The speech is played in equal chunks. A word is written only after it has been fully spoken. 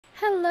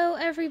Hello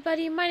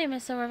everybody, my name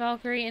is Silver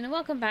Valkyrie and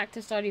welcome back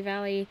to Stardew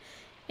Valley.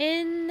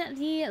 In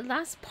the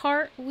last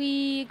part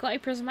we got a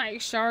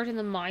prismatic shard in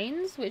the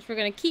mines, which we're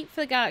going to keep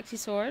for the galaxy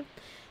sword.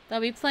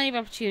 There'll be plenty of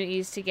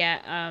opportunities to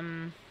get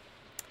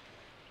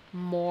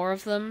more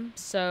of them,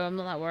 so I'm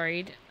not that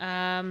worried.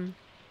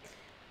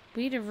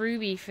 We need a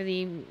ruby for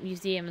the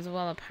museum as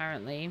well,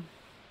 apparently.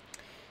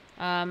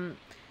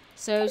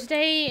 So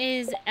today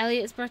is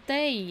Elliot's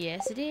birthday.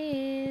 Yes, it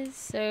is.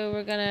 So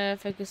we're gonna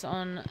focus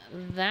on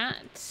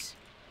that.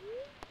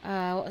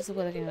 What's the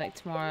weather gonna be like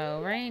tomorrow?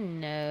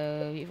 Rain?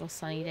 No. Beautiful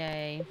sunny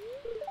day.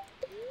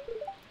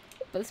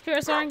 But the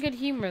spirits are in good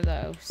humor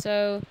though.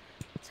 So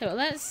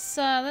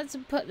let's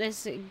put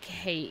this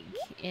cake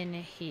in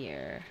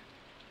here.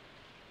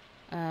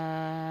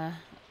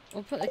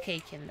 We'll put the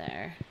cake in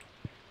there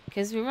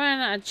because we're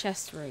running out of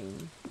chest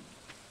room.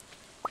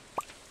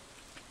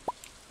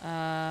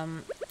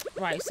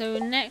 Right, so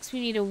next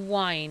we need a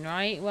wine,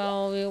 right?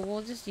 Well,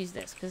 we'll just use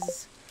this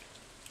because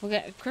we'll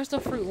get a crystal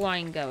fruit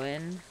wine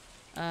going.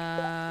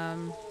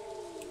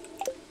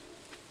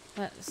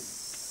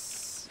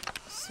 Let's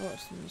sort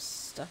some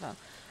stuff out.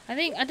 I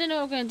don't know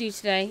what we're going to do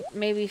today.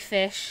 Maybe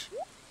fish.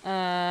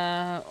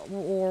 Or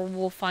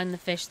we'll find the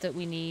fish that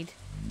we need.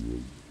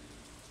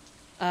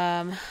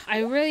 I'm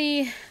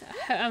hoping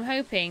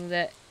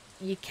that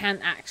you can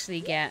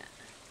actually get,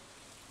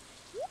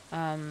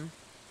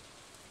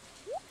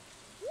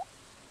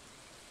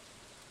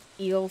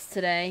 eels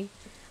today.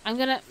 I'm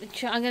gonna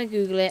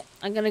Google it.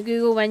 I'm gonna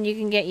Google when you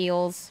can get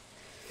eels,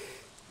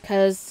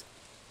 because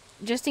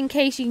just in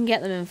case you can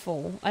get them in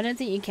fall. I don't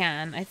think you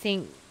can. I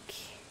think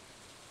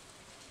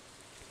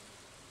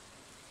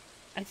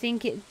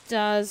it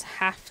does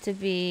have to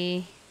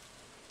be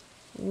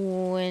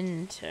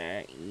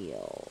winter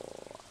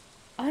eel.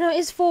 Oh no,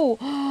 it's fall.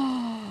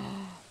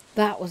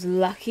 That was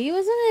lucky,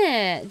 wasn't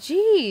it?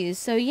 Jeez.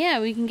 So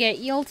yeah, we can get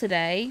eel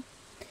today.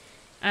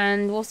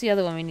 And what's the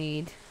other one we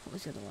need? What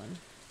was the other one?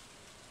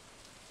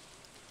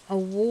 A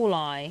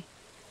walleye.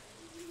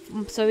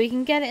 So we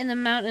can get it in the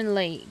mountain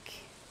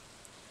lake.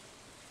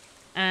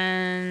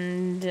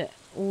 And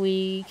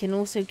we can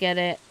also get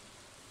it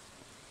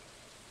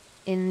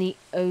in the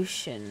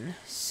ocean.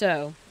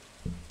 So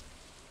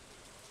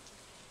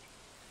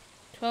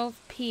 12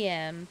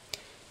 p.m.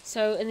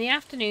 So in the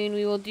afternoon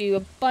we will do a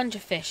bunch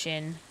of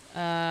fishing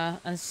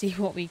and see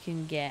what we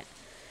can get.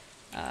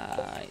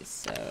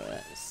 So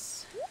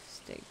let's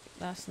stick.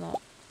 That's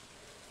not.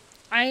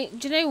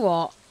 Do you know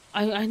what?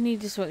 I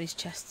need to sort these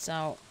chests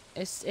out.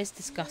 It's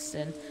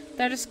disgusting.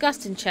 They're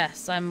disgusting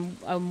chests. I'm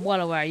well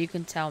aware. You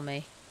can tell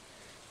me.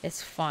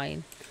 It's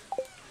fine.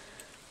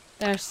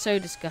 They're so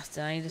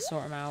disgusting. I need to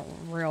sort them out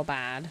real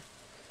bad.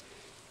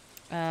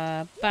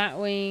 Bat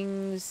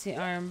wings, the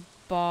iron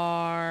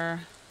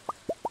bar.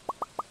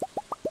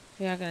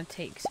 We are gonna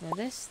take some of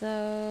this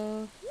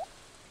though.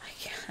 I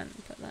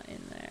can't put that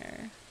in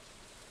there.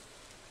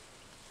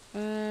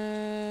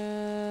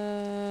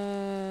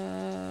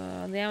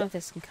 The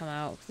amethyst can come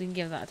out because we can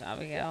give that to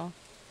Abigail.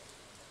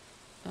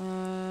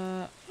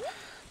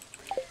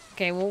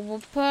 Okay,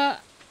 we'll put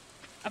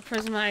a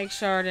prismatic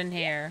shard in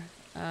here.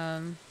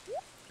 I'm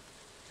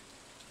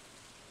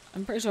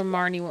pretty sure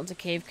Marnie wants a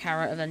cave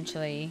carrot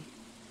eventually.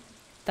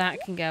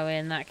 That can go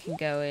in. That can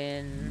go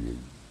in.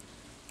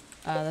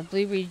 The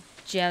blueberry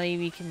jelly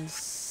we can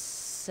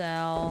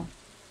sell.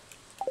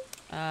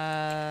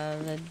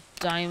 The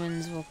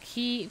diamonds we'll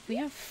keep. We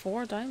have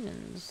 4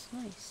 diamonds.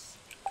 Nice.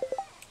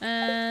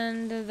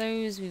 And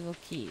those we will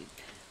keep.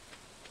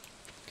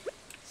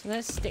 So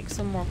let's stick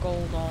some more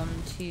gold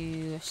on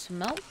to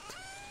smelt.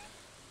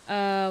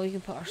 We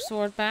can put our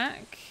sword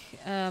back.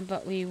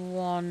 But we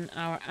want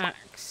our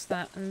axe,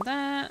 that and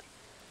that.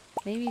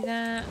 Maybe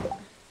that.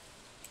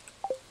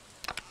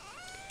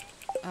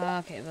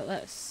 Okay, but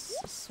let's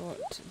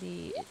sort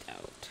it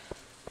out.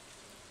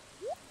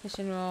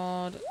 Fishing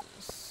rod,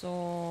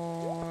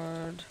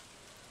 sword,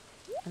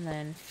 and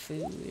then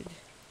food.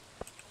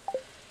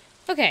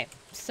 Okay,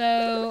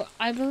 so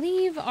I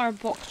believe our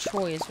bok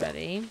choy is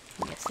ready.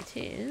 Yes, it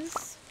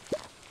is.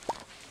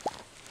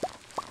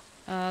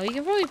 We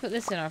can probably put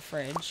this in our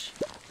fridge,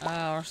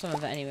 or some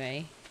of it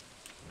anyway.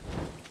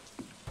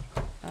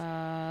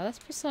 Let's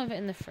put some of it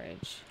in the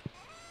fridge.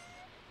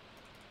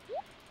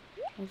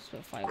 We'll just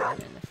put 5 of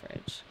them in the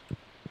fridge.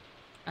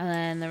 And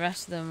then the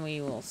rest of them we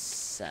will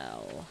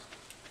sell.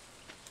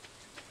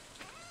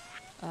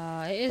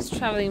 It is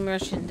traveling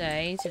merchant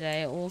day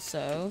today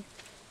also.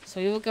 So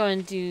we will go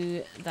and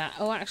do that.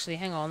 Oh, actually,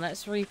 hang on.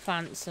 Let's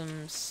replant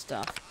some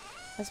stuff.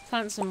 Let's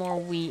plant some more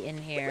wheat in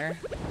here.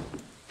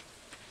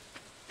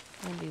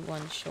 Maybe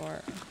 1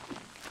 short.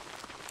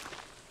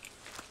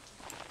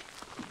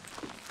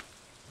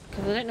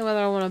 Because I don't know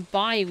whether I want to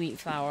buy wheat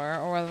flour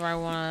or whether I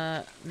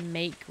want to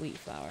make wheat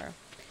flour.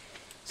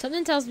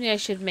 Something tells me I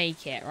should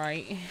make it,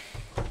 right?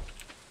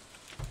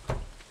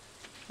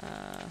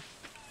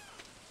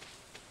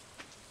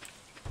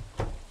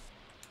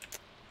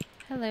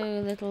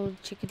 Hello, little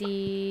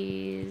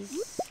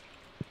chickadees.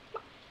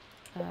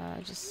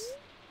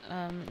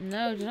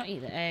 No, do not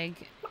eat the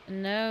egg.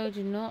 No,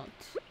 do not.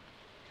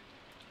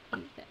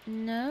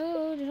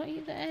 No, do not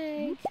eat the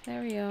egg.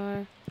 There we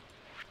are.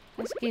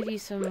 Let's give you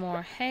some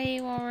more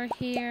hay while we're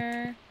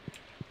here.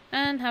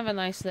 And have a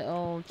nice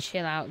little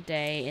chill out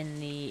day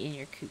in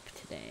your coop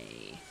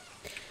today.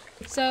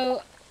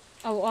 So,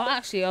 oh, well,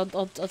 actually, I'll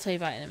tell you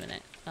about it in a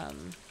minute. I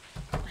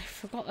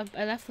forgot,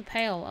 I left the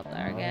pail up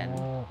there again.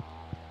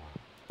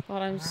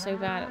 God, I'm so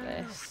bad at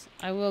this.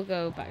 I will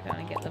go back down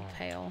and get the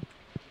pail.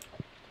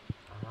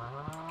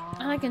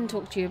 And I can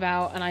talk to you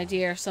about an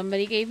idea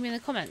somebody gave me in the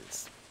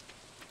comments.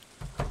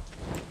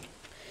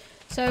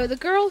 So, the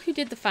girl who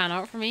did the fan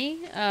art for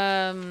me,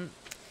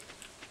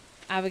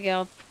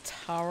 Abigail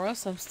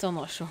Taros, I'm still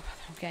not sure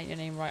whether I'm getting your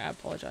name right, I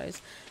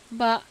apologise.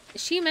 But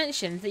she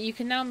mentioned that you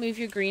can now move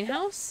your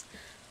greenhouse.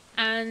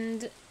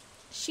 And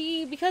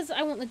because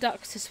I want the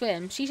ducks to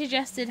swim, she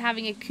suggested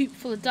having a coop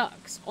full of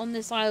ducks on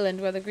this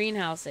island where the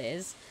greenhouse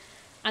is.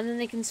 And then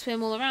they can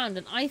swim all around.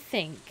 And I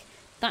think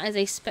that is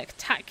a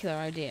spectacular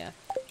idea.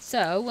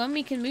 So, when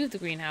we can move the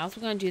greenhouse,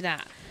 we're going to do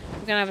that. We're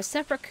going to have a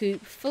separate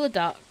coop full of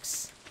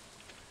ducks.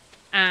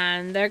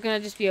 And they're going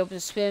to just be able to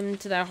swim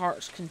to their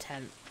heart's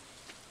content.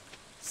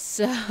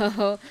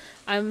 So,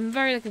 I'm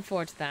very looking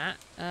forward to that.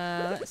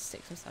 Let's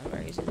stick some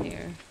sunberries in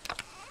here.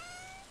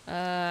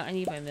 I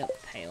need my milk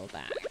pail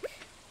back.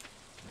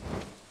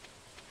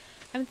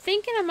 I'm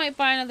thinking I might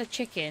buy another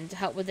chicken to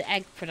help with the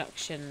egg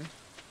production.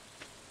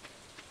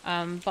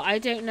 But I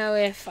don't know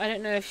if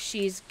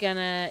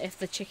if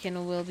the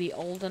chicken will be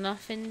old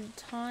enough in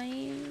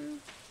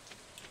time.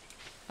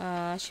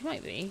 She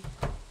might be.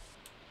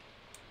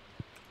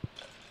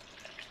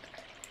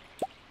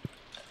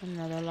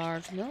 Another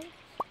large milk.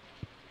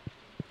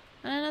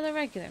 And another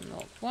regular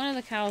milk. One of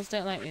the cows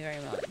don't like me very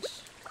much.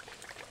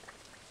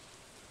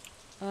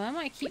 I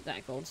might keep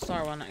that gold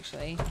star one,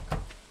 actually.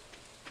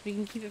 We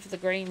can keep it for the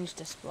Grange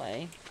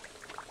display.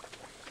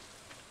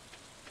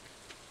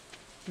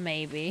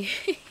 Maybe.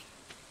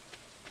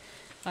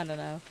 I don't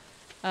know.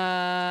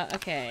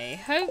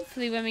 Okay.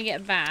 Hopefully when we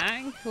get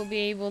back, we'll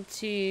be able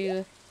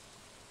to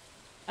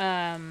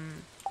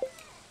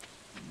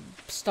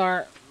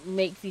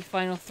make the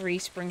final 3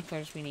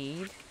 sprinklers we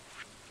need.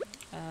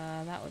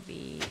 That would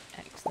be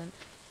excellent.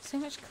 So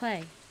much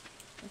clay.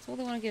 That's all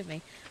they want to give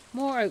me.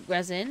 More oak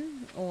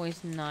resin.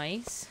 Always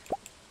nice.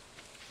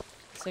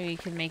 So we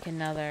can make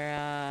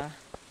another,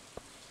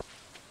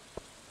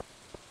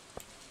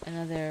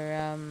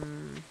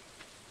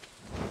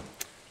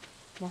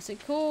 what's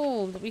it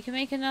called? We can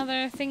make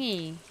another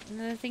thingy.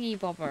 Another thingy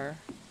bobber.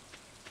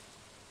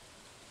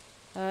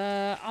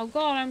 Oh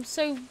god, I'm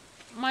so...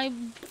 My...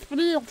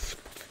 Flib.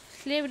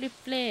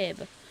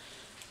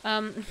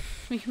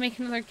 We can make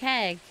another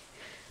keg.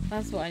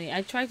 That's what I need.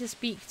 I tried to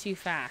speak too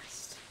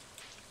fast.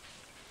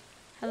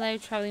 Hello,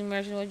 traveling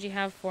merchant. What do you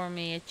have for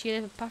me? A chili,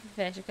 a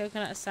pufferfish, a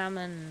coconut, a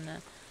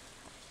salmon.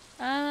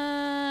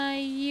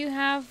 You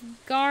have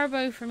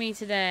garbo for me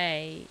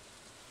today.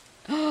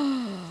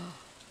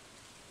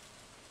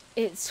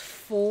 It's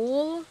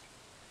fall.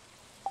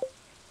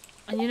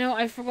 And you know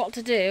what I forgot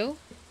to do?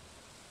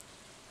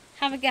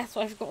 Have a guess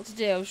what I forgot to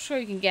do. I'm sure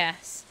you can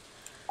guess.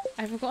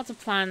 I forgot to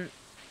plant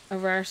a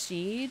rare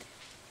seed.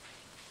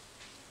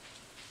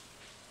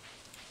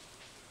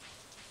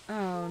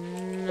 Oh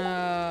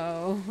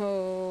no.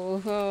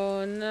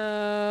 Oh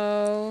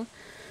no.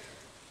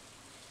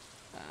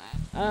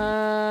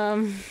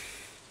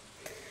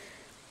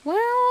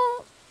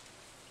 Well,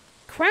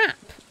 crap.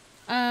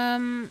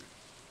 I'm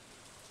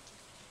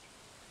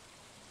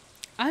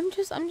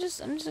just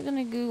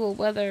gonna Google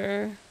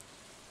whether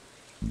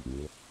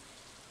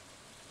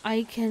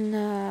I can,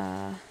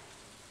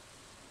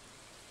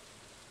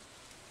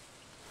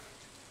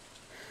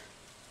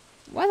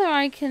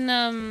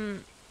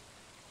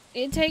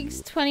 it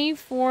takes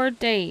 24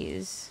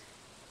 days.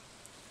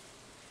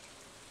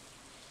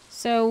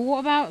 So what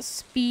about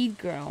speed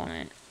grow on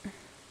it?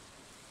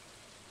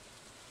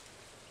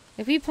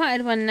 If we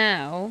planted one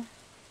now,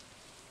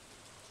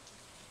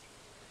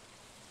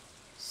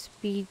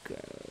 speed grow.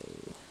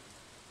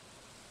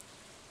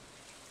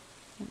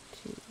 1,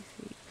 2, 3,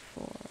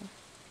 4.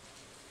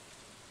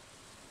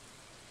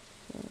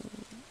 So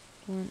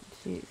 1,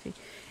 2, 3.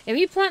 If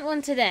we plant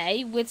one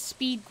today with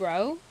speed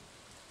grow,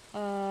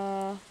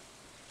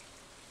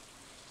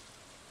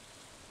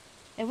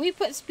 if we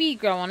put speed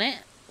grow on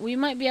it, we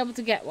might be able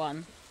to get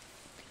one.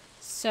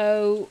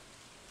 So,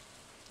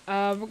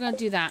 we're going to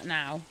do that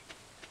now.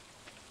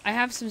 I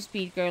have some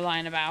speed grow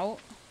lying about.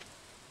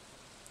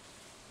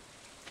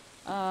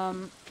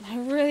 I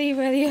really,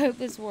 really hope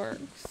this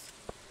works.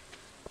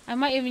 I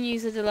might even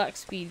use a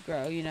deluxe speed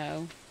grow, you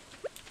know.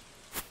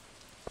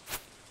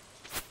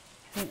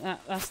 I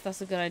think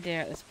that's a good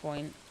idea at this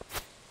point.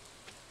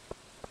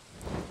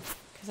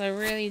 Because I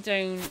really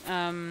don't,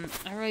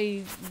 I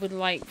really would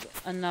like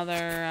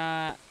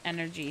another,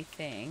 energy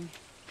thing.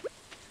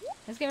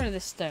 Let's get rid of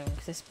this stone,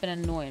 because it's been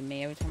annoying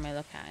me every time I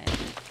look at it.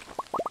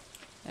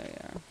 There we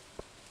are.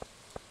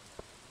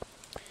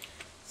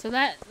 So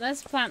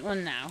let's plant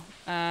one now.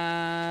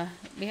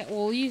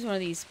 We'll use one of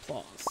these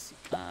plots.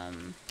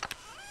 1,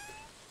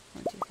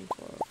 2, 3,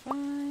 4,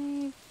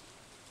 5.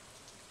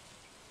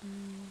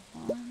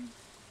 1.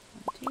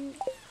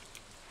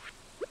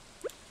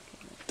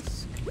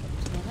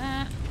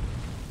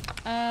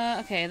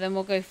 Okay, then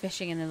we'll go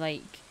fishing in the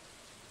lake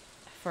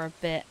for a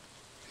bit.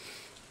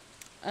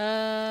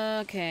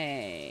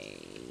 Okay.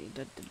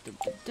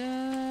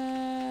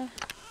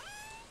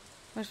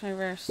 Where's my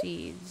rare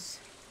seeds?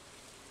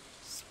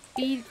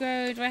 Speed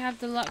grow. Do I have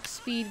deluxe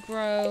speed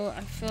grow?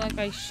 I feel like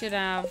I should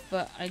have,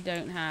 but I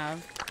don't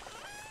have.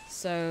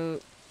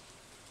 So,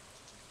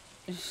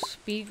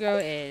 speed grow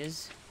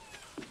is.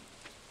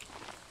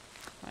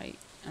 Right,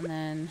 and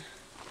then.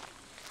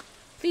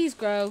 Please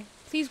grow.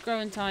 Please grow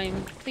in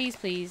time. Please,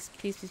 please.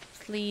 Please, please,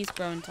 please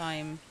grow in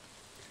time.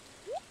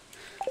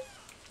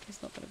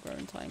 It's not going to grow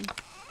in time.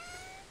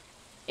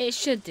 It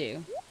should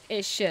do.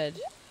 It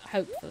should.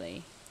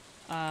 Hopefully.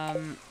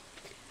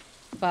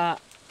 But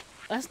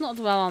let's not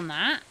dwell on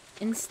that.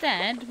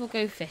 Instead, we'll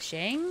go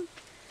fishing.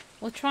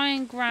 We'll try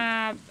and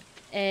grab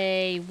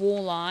a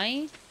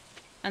walleye.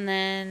 And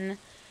then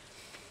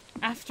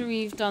after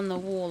we've done the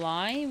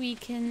walleye, we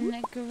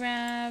can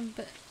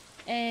grab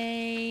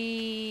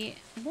a...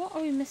 What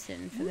are we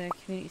missing for the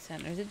community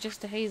centre? Is it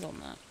just a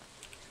hazelnut?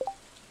 I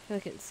feel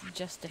like it's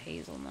just a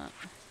hazelnut.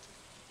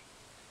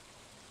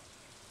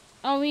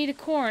 Oh, we need a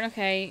corn.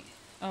 Okay.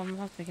 I'll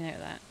have to make a note of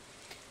that.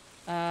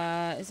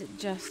 Is it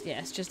just... Yeah,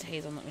 it's just a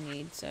hazelnut we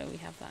need, so we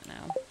have that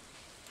now.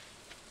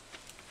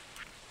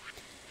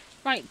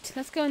 Right,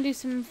 let's go and do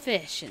some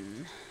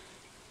fishing.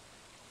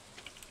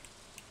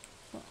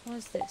 What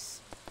is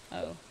this?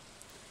 Oh.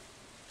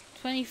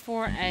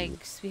 24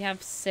 eggs. We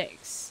have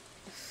 6.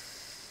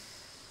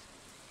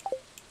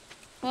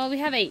 Well, we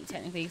have 8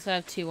 technically, because I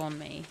have 2 on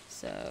me.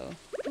 So,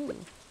 ooh.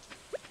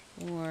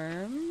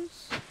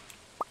 Worms.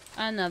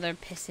 Another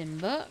pissing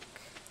book.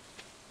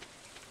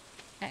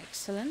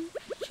 Excellent.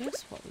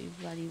 Just what we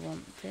bloody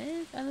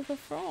wanted. A little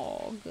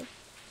frog.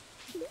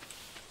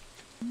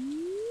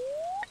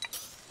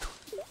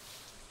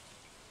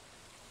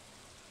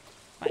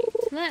 Right,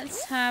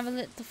 let's have a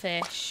little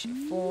fish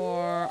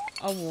for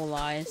a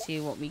walleye and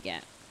see what we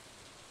get.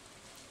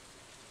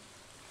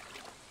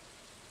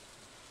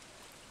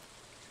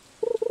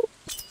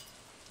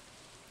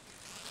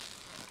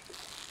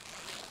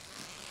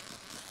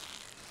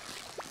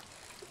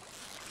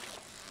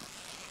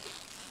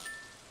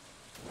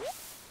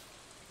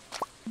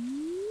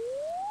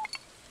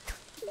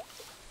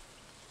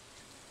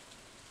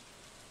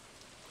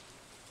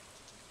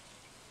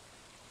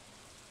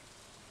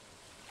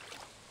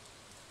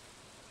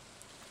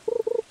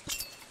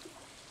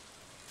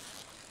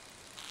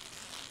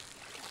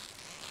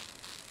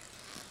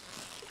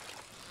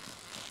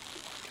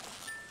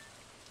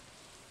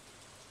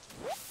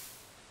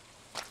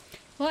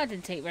 Well, that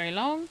didn't take very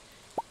long,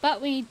 but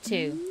we need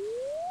 2.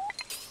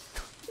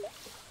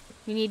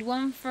 We need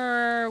 1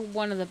 for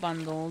one of the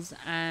bundles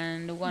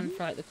and 1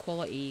 for like the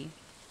quality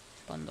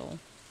bundle.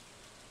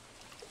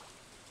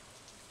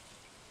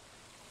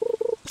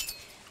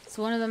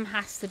 So one of them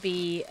has to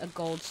be a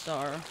gold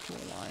star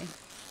walleye.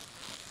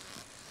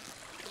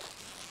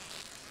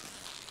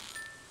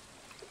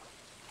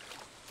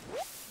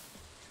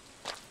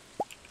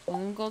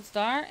 One gold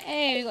star.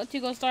 Hey, we got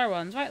 2 gold star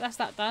ones. Right, that's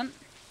that done.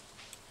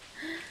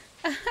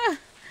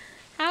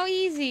 How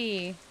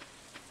easy.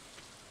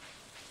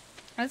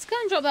 Let's go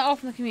and drop that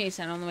off in the community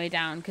centre on the way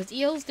down, because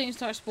eels don't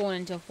start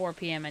spawning until 4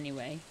 PM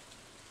anyway.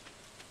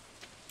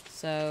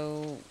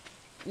 So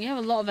we have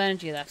a lot of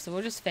energy left, so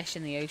we'll just fish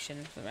in the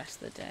ocean for the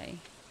rest of the day.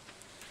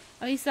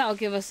 At least that'll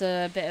give us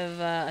a bit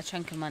of a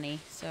chunk of money.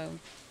 So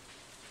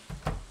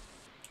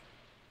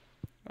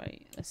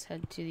right, let's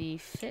head to the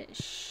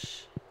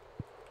fish.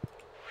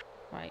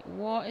 Right,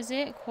 what is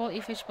it?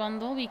 Quality fish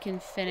bundle. We can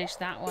finish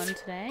that one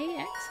today.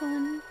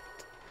 Excellent.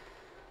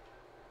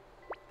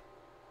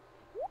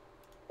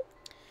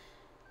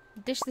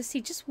 Dish the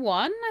sea. Just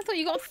 1? I thought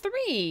you got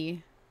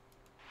 3.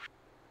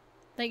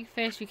 Lake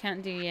fish we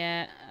can't do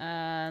yet.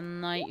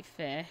 Night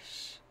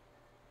fish.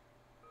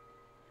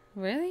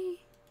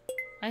 Really?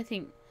 I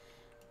think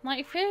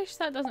night fish?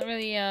 That doesn't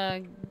really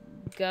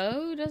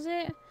go, does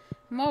it?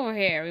 I'm over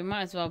here. We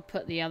might as well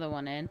put the other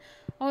one in.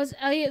 Oh, it's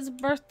Elliot's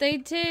birthday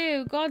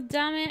too. God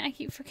damn it. I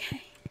keep forgetting.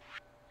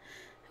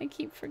 I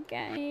keep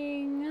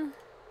forgetting.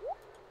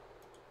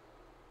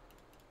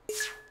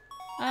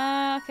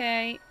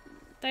 Okay.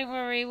 Don't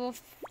worry. We'll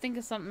think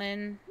of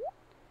something.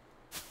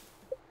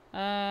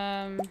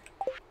 Oh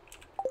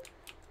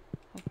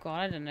god,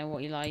 I don't know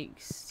what he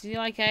likes. Does he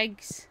like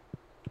eggs?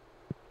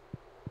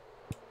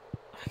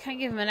 I can't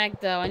give him an egg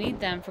though. I need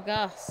them for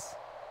Gus.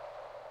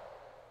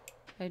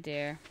 Oh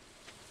dear.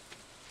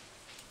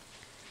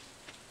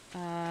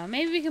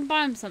 Maybe we can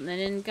buy him something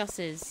in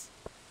Gus's.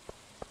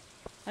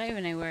 I don't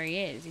even know where he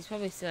is. He's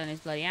probably still in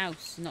his bloody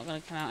house. He's not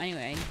going to come out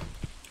anyway.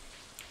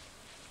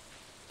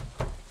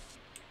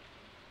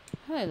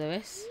 Hello,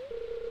 Lewis.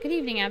 Good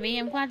evening, Abby.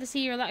 I'm glad to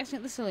see you relaxing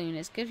at the saloon.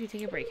 It's good if you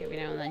take a break every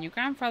now and then. Your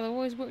grandfather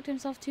always worked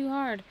himself too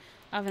hard.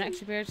 I have an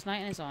extra beer tonight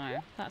in his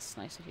honour. That's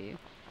nice of you.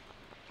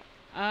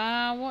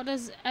 What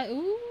does...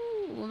 ooh,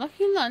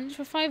 lucky lunch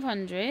for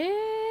 500.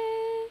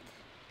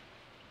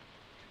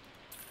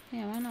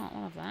 Yeah, why not?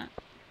 I'll have that.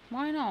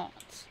 Why not?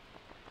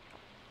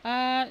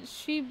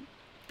 Should we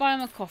buy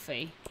him a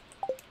coffee?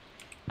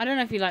 I don't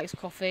know if he likes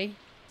coffee.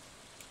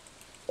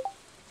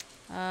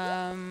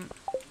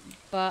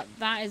 But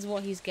that is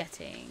what he's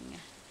getting.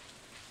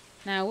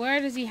 Now, where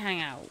does he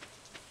hang out?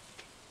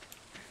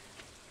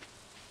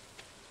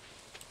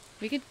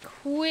 We could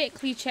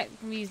quickly check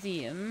the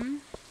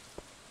museum.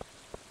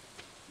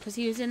 Because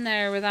he was in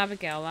there with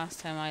Abigail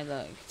last time I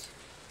looked.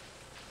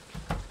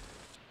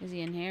 Is he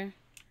in here?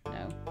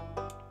 No.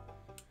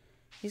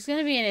 He's going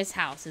to be in his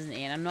house, isn't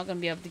he? And I'm not going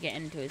to be able to get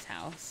into his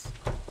house.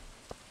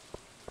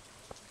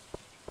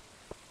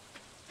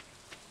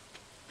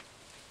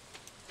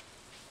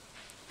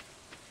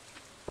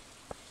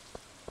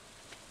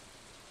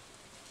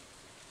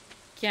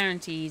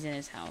 Guarantee he's in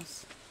his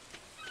house.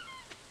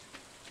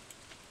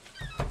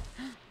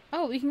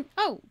 Oh, we can...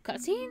 Oh,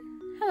 cutscene?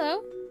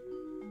 Hello.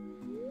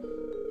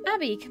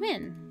 Abby, come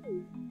in.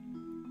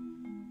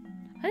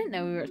 I didn't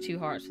know we were at 2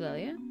 hearts with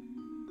Elliot.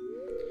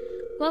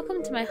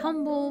 Welcome to my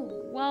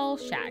humble, well,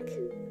 shack.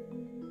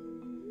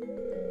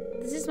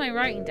 This is my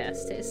writing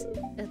desk. This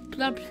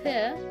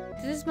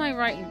is my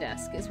writing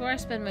desk. It's where I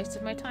spend most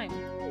of my time.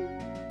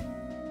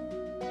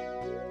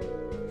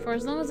 For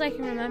as long as I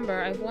can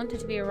remember, I've wanted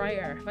to be a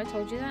writer. Have I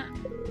told you that?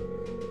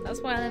 That's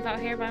why I live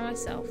out here by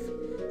myself.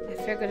 I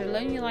figured a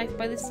lonely life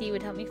by the sea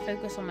would help me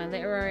focus on my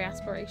literary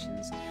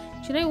aspirations.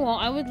 Do you know what?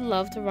 I would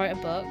love to write a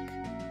book.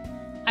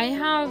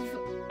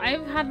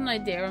 I've had an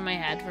idea in my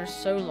head for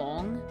so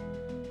long.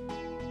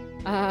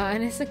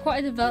 And it's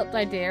quite a developed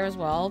idea as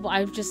well, but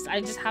I just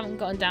haven't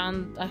gotten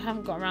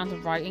around to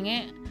writing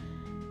it.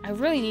 I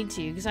really need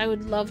to, because I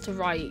would love to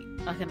write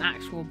like an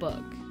actual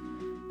book.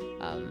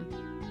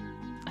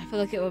 I feel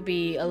like it would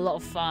be a lot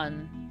of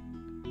fun.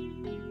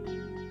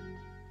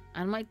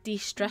 And it might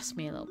de-stress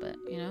me a little bit,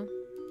 you know?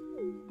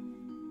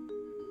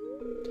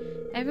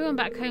 Everyone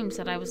back home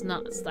said I was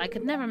nuts, that I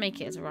could never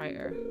make it as a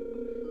writer.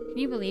 Can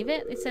you believe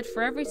it? They said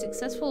for every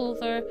successful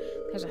author,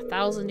 there's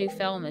 1,000 who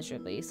fail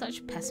miserably.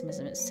 Such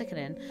pessimism, it's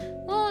sickening.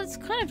 Well, it's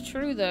kind of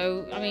true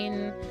though. I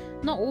mean,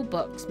 not all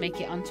books make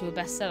it onto a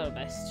bestseller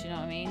list, you know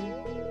what I mean?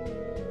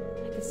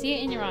 I can see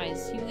it in your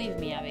eyes. You believe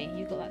me, Abby.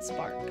 You've got that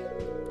spark.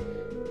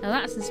 Now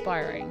that's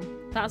inspiring.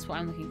 That's what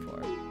I'm looking for.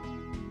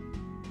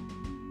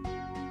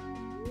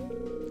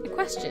 A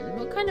question.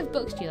 What kind of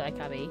books do you like,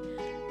 Abby?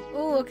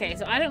 Oh, okay,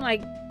 so I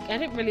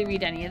didn't really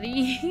read any of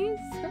these.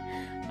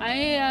 I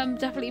am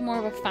definitely more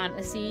of a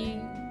fantasy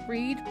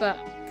read, but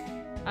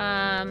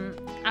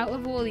out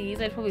of all these,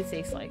 I'd probably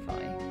say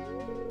sci-fi.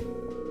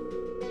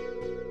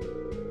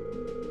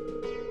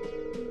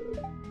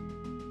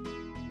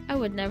 I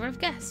would never have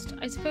guessed.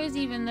 I suppose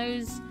even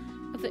those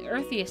of the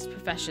earthiest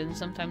professions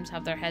sometimes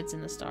have their heads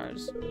in the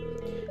stars.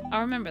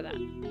 I'll remember that.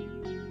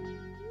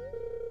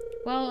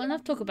 Well,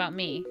 enough talk about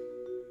me.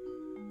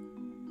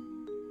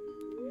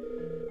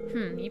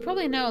 You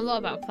probably know a lot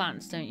about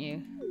plants, don't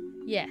you?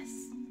 Yes.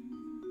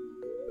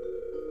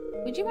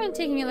 Would you mind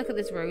taking a look at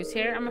this rose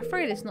here? I'm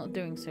afraid it's not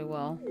doing so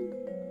well.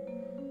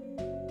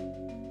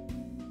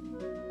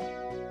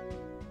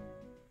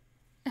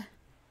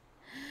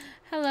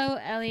 Hello,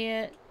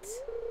 Elliot.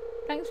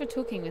 Thanks for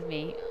talking with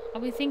me. I'll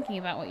be thinking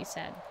about what you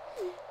said.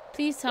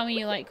 Please tell me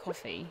you like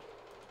coffee.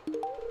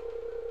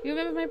 You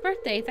remember my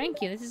birthday?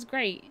 Thank you. This is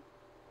great.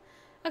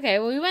 Okay,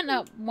 well, we went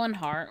up 1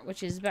 heart,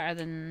 which is better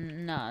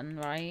than none,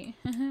 right?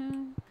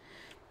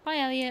 Bye,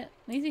 Elliot.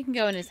 At least we can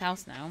go in his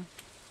house now.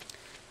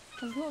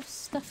 There's a lot of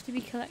stuff to be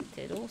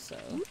collected, also.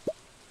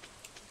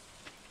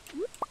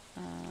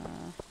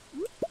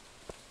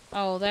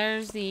 Oh,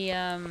 there's the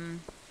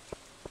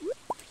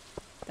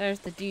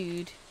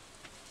dude.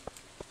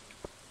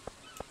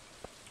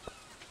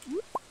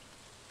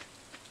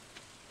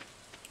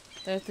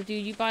 There's the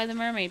dude you buy the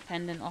mermaid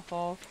pendant off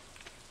of.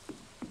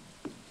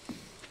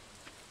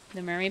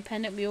 The mermaid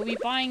pendant we will be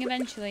buying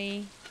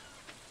eventually.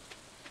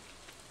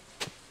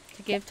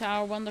 To give to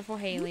our wonderful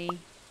Haley.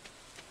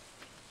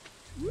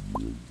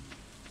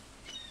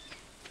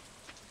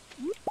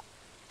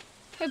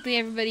 Hopefully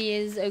everybody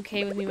is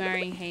okay with me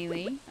marrying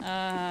Haley.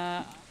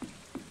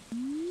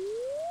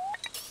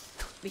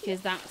 Because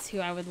that's who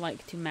I would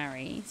like to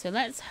marry. So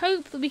let's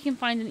hope that we can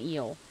find an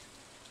eel.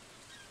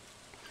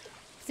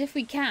 Because if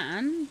we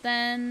can,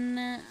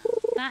 then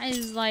that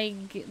is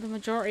like the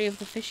majority of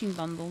the fishing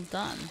bundle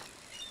done.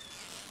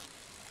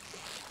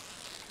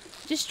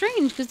 Which is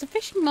strange, because the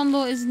fishing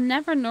bundle is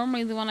never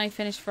normally the one I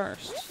finish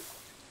first.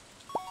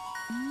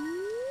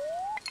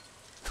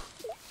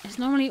 It's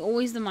normally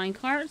always the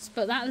minecarts,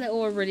 but that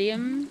little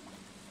iridium,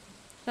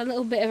 that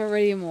little bit of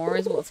iridium ore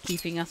is what's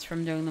keeping us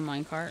from doing the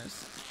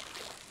minecarts.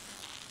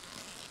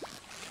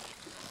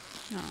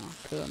 Oh,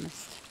 poor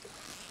mist.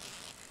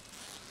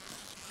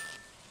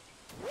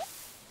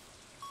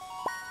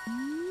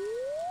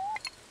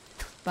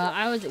 But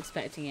I was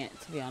expecting it,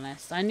 to be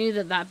honest. I knew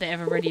that that bit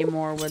of iridium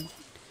ore would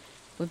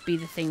be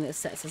the thing that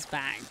sets us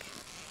back.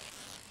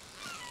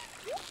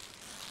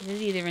 It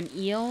is either an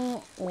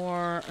eel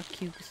or a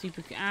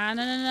super... Ah,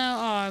 no.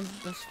 Oh,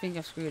 I think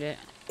I've screwed it.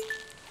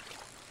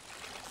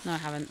 No, I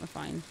haven't. We're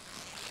fine.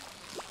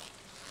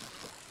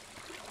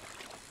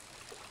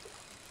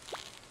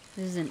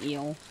 This is an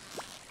eel.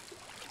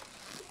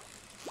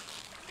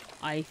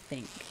 I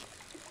think.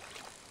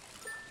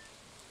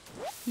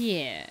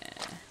 Yeah.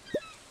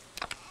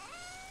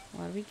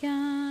 What do we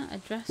got? A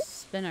dress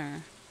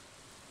spinner.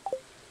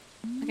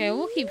 Okay,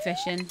 we'll keep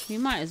fishing. We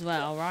might as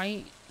well,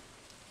 right?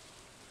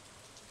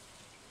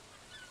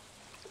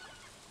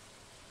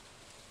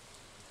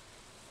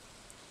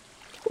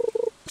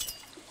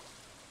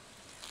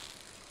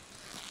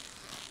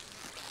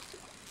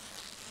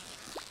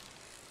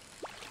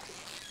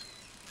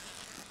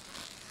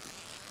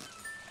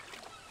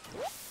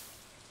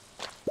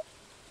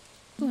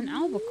 Ooh, an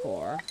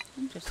albacore.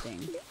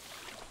 Interesting.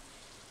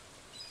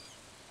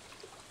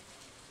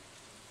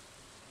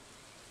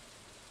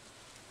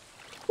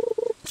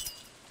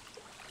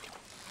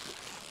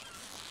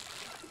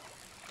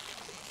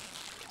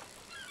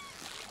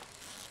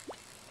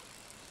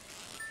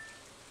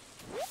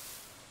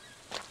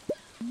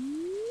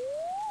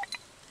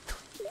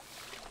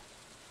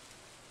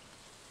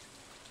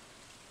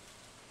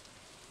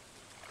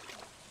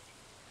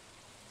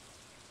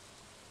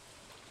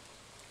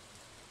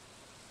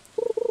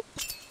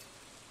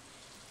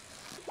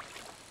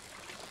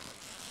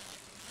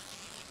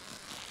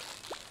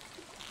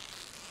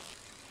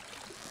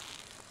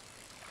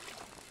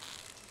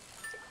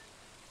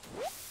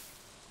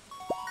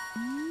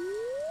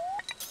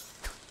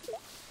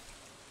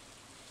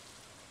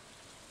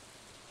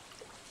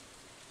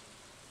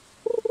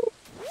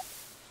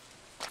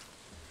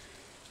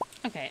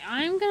 Okay,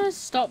 I'm gonna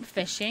stop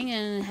fishing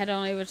and head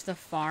on over to the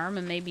farm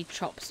and maybe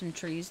chop some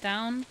trees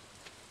down.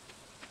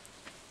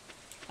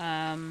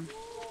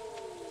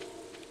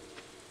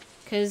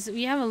 Because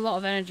we have a lot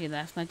of energy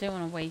left and I don't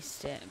want to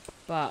waste it.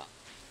 But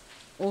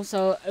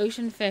also,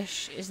 ocean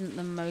fish isn't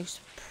the most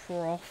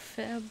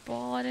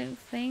profitable, I don't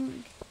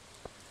think.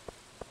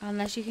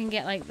 Unless you can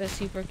get like the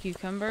super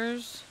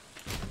cucumbers.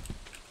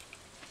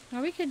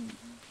 Or we could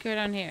go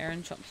down here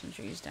and chop some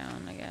trees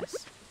down, I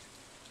guess.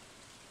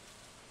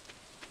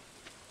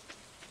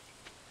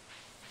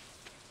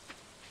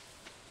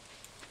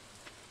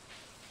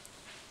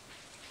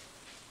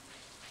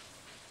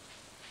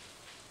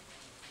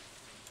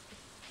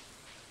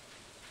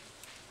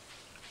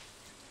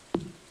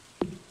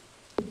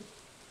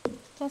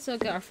 Let's also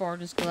get our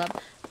foraging skill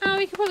up. Oh,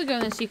 we could probably go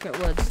in the secret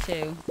woods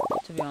too,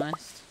 to be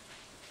honest.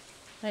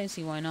 I don't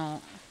see why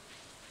not.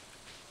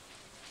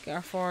 Get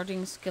our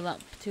foraging skill up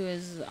to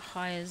as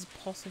high as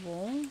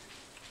possible.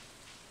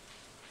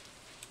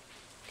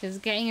 Because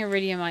getting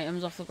iridium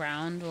items off the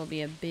ground will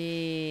be a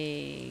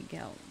big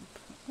help.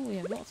 Oh, we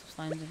have lots of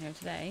slimes in here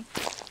today.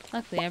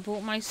 Luckily, I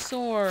brought my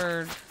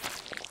sword.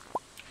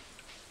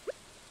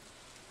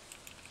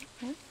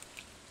 Oh.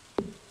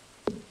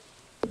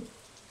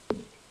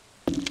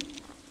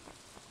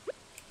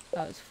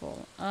 Oh, it's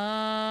full.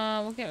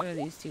 We'll get rid of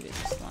these 2 bits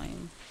of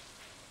slime.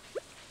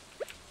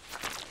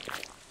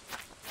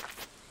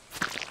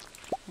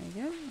 There you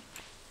go.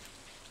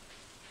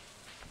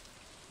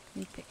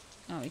 Can you pick?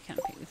 Oh, we can't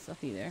pick this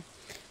up either.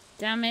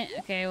 Damn it.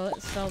 Okay, well,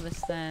 let's sell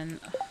this then.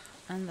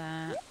 And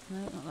that.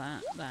 No, not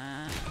that.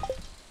 That.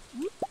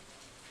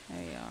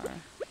 There you are.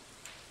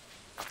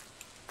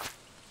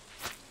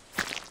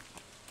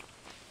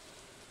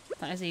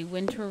 That is a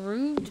winter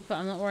root, but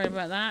I'm not worried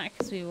about that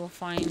because we will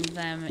find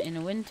them in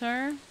a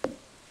winter.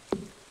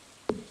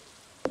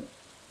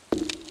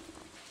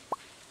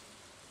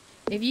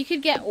 If you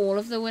could get all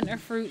of the winter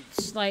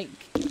fruits, like,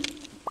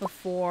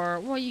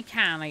 before... Well, you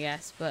can, I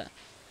guess, but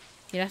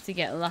you'd have to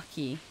get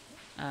lucky.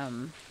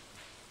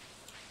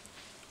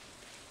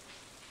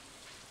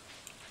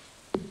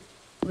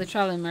 The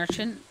traveling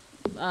merchant,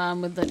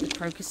 with like, the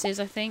crocuses,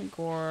 I think,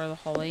 or the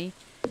holly.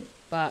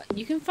 But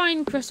you can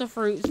find crystal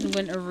fruits and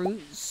winter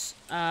roots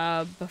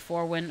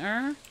before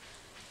winter.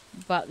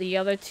 But the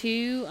other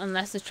two,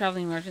 unless the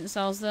traveling merchant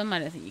sells them, I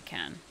don't think you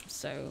can.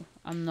 So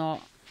I'm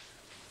not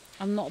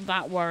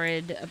that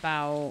worried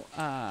about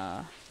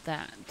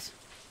that.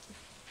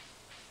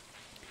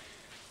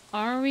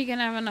 Are we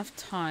gonna have enough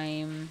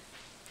time?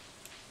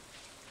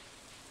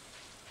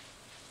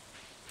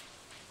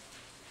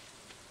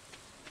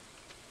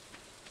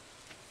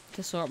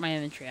 To sort my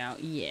inventory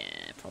out?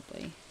 Yeah,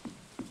 probably.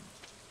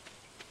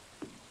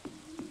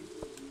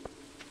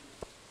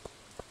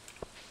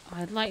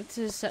 I'd like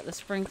to set the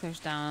sprinklers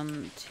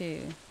down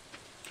too.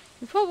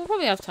 We'll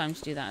probably have time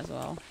to do that as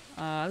well.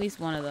 At least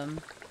one of them.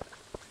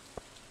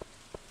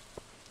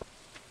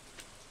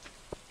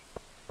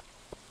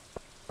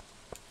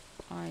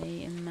 I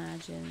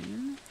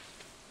imagine.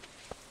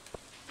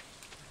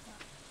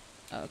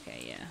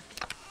 Okay, yeah.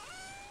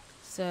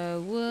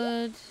 So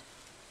wood,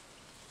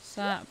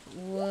 sap,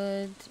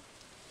 wood.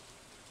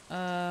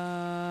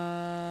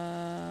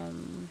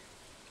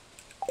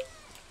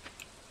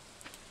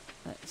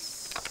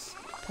 Let's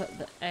put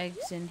the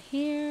eggs in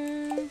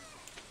here.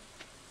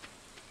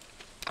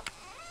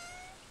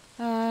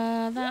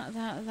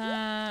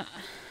 That.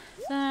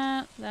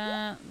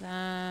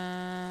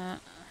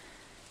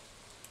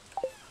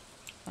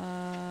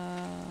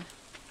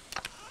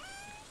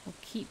 We'll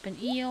keep an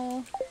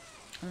eel,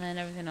 and then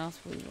everything else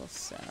we will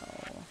sell.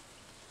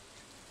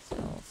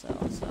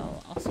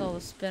 Sell. I'll sell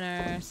the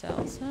spinner.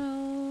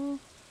 Sell.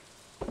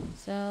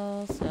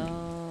 Sell,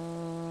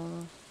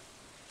 sell.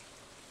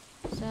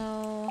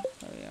 Sell.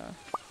 There we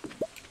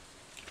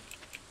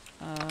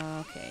are.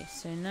 Okay,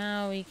 so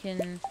now we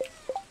can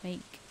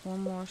make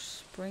one more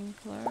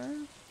sprinkler. There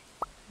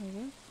we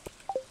go.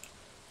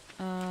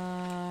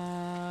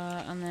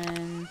 And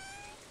then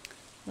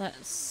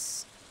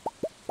let's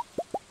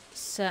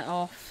set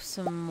off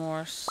some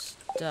more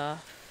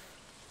stuff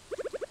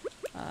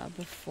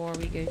before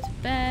we go to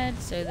bed,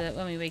 so that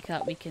when we wake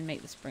up we can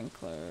make the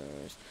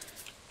sprinklers.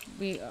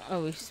 We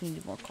just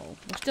need more coal.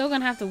 We're still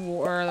gonna have to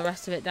water the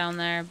rest of it down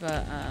there,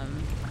 but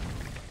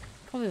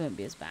probably won't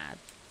be as bad.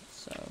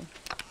 So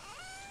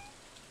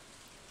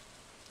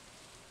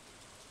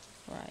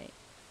right.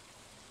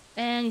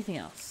 Anything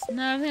else?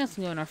 No, everything else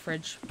can go in our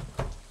fridge.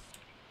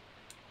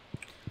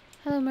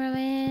 Hello,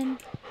 Merlin.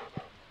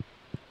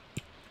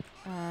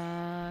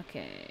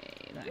 Okay,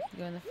 that can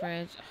go in the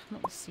fridge. Oh,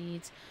 not the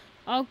seeds.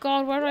 Oh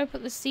God, where do I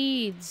put the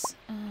seeds?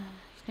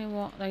 You know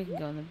what? They can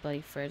go in the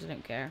bloody fridge. I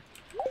don't care.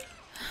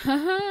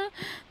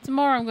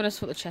 Tomorrow I'm gonna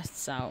sort the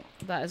chests out.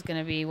 That is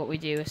gonna be what we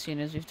do as soon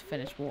as we've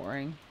finished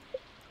watering.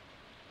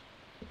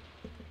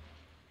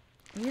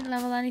 We didn't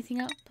level anything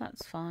up.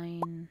 That's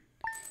fine.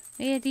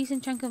 Made a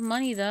decent chunk of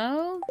money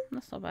though.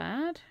 That's not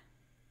bad.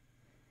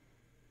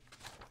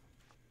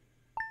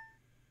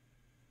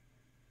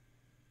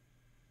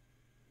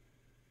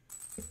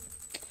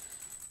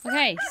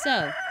 Okay,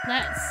 so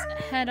let's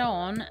head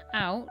on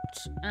out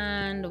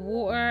and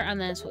water and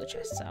then sort the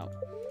chests out.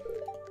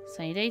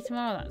 Sunny day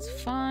tomorrow, that's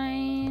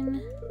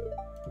fine.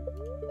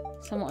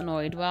 Somewhat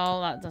annoyed.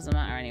 Well, that doesn't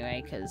matter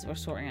anyway because we're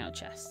sorting out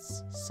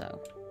chests.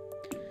 So,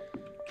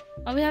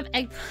 oh, we have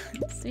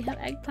eggplants. We have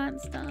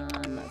eggplants done.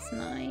 That's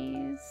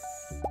nice.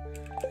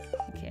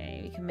 Okay,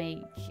 we can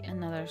make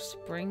another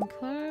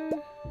sprinkler.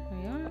 There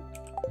we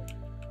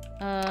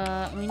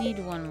are. We need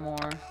one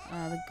more.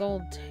 The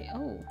gold.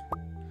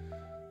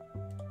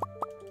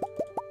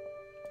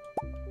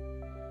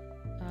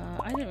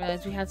 I didn't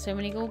realize we had so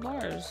many gold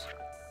bars.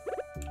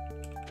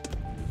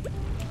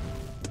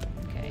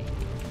 Okay.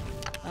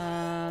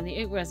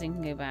 The oak resin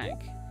can go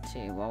back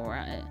too while we're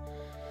at it.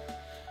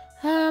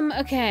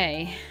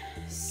 Okay.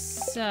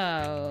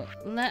 So,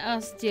 let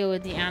us deal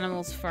with the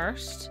animals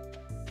first.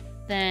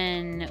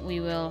 Then we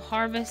will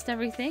harvest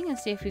everything and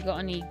see if we got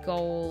any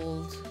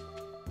gold.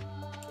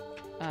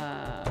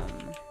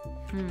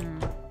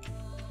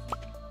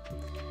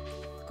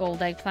 Gold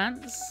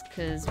eggplants,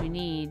 because we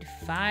need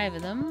 5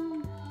 of them.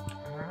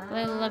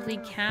 Hello, lovely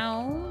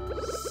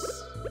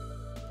cows.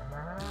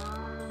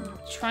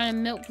 Trying to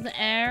milk the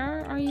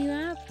air, are you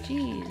at?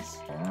 Jeez.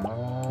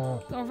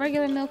 Got a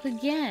regular milk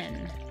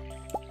again.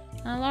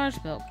 And a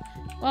large milk.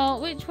 Well,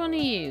 which one are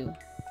you?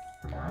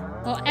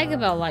 Well,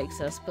 Eggabell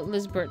likes us, but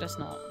Lizbert does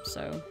not.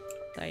 So,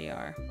 there you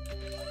are.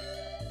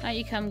 Out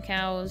you come,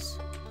 cows.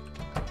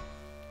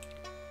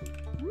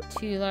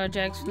 2 large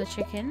eggs for the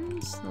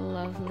chickens.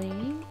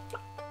 Lovely.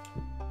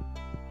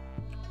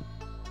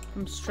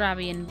 From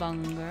Strabby and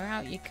Bunger.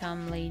 Out you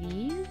come,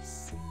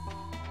 ladies.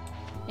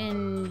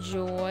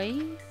 Enjoy.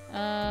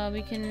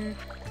 We can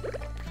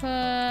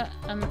put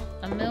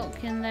a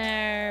milk in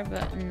there,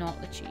 but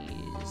not the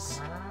cheese.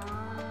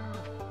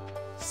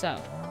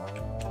 So.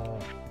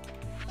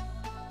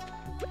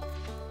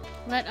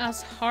 Let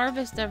us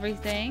harvest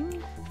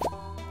everything.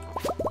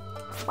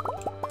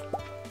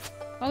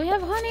 Oh, we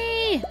have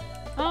honey!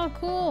 Oh,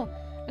 cool.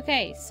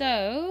 Okay,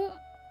 so...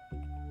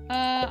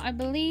 I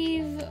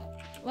believe...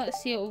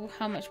 Let's see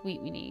how much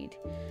wheat we need.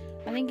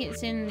 I think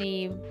it's in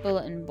the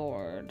bulletin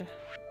board.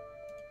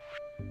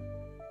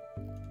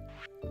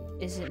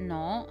 Is it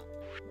not?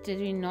 Did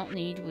we not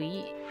need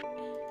wheat?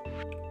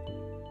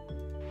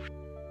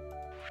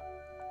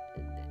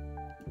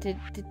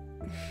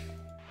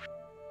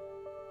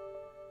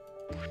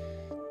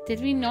 Did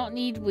we not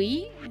need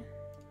wheat?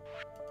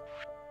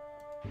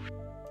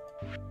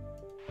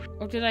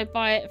 Or did I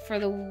buy it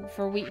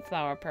for wheat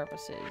flour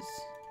purposes?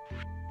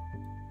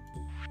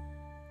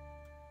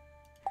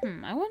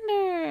 I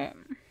wonder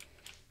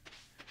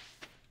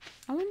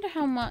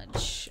how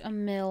much a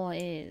mill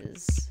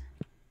is.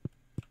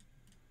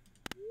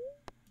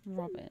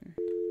 Robin.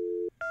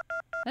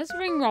 Let's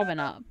ring Robin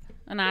up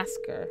and ask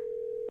her.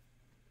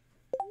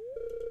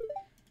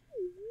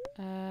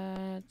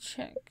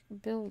 Check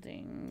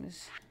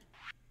buildings.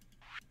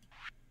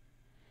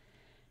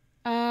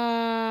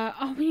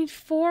 Oh, we need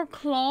 4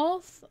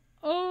 cloth?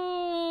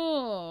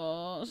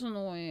 Oh, that's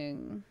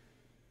annoying.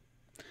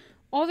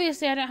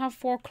 Obviously, I don't have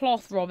 4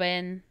 cloth,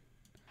 Robin.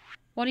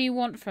 What do you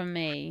want from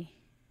me?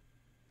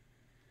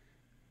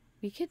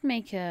 We could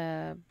make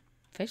a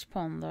fish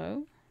pond,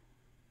 though.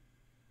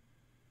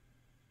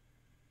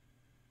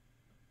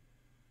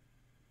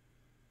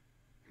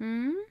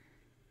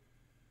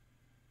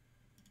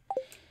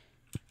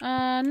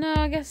 No,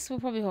 I guess we'll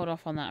probably hold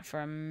off on that for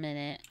a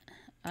minute.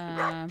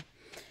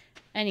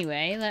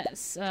 Anyway,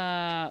 let's,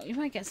 we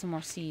might get some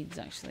more seeds,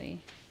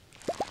 actually.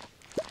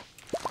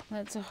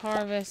 Let's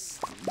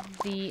harvest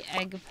the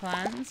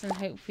eggplants and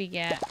hope we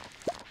get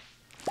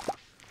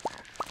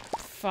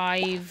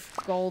 5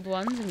 gold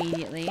ones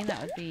immediately.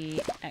 That would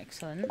be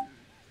excellent.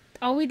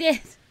 Oh, we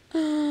did!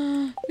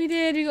 We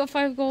did! We got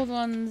 5 gold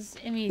ones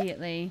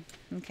immediately.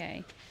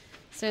 Okay.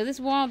 So this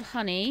wild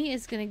honey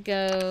is going to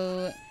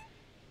go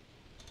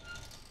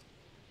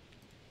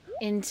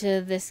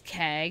into this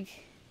keg.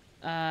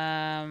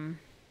 As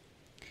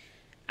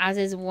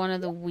is one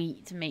of the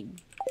wheat to make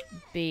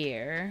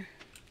beer.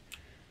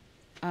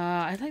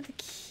 I'd like to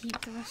keep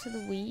the rest of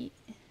the wheat.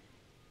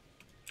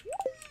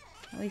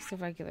 At least the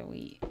regular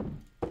wheat.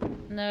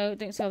 No,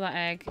 don't sell that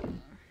egg.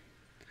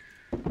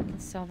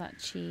 Let's sell that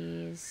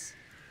cheese.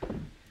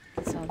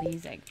 Let's sell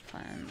these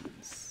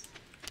eggplants.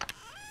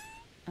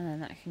 And then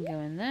that can go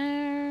in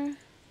there.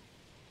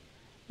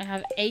 I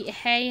have 8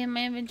 hay in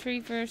my inventory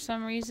for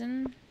some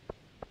reason.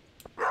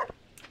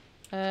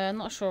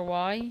 Not sure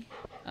why.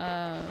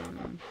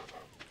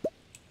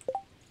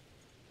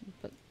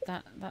 But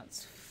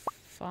that's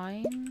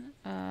fine.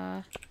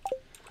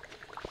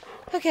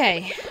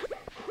 Okay.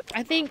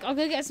 I think I'll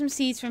go get some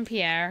seeds from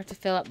Pierre to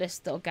fill up this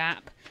little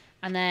gap.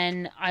 And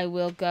then I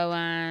will go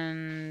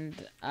and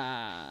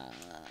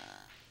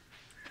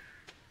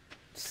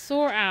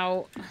sort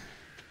out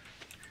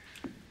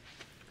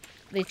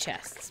the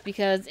chests.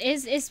 Because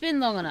it's been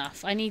long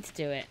enough. I need to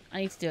do it. I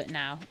need to do it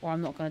now. Or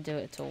I'm not going to do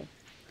it at all.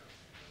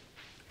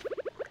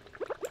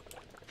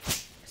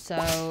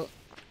 So,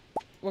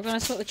 we're going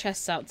to sort the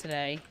chests out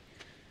today.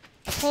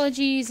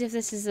 Apologies if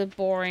this is a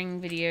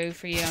boring video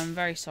for you. I'm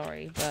very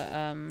sorry. But,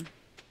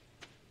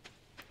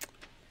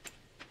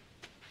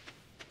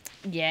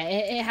 yeah,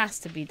 it has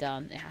to be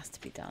done. It has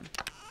to be done.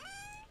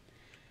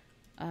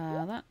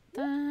 How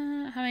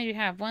many do we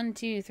have? 1,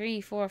 2,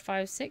 3, 4,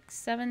 5, 6,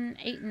 7,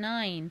 8,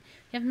 9.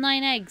 We have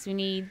 9 eggs. We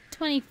need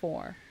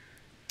 24.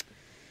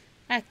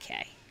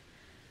 Okay.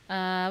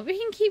 We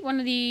can keep one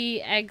of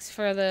the eggs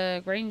for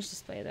the Grange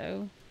display,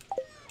 though.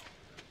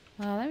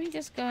 Let me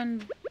just go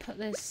and put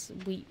this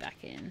wheat back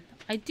in.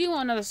 I do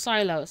want another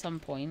silo at some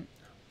point.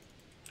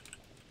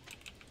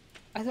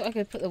 I thought I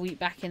could put the wheat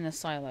back in the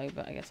silo,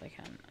 but I guess I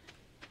can't.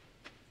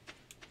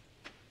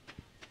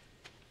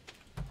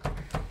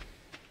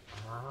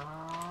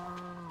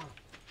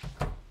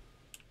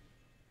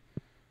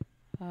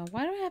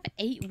 Why do I have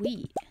 8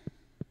 wheat?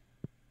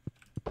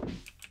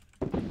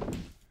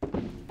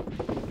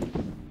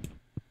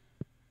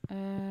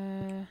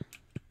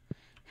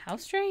 How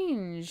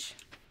strange.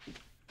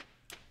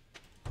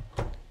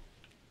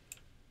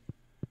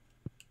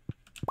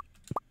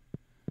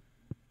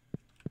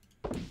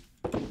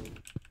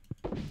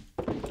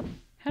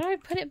 How do I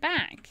put it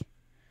back?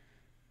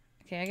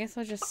 Okay, I guess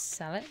I'll just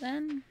sell it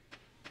then.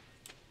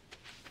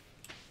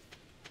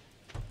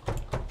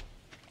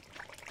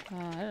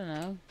 I don't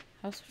know.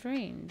 How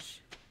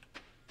strange.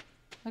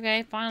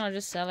 Okay, fine, I'll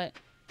just sell it.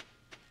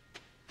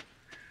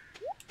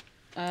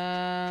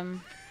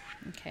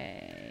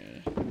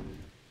 Okay.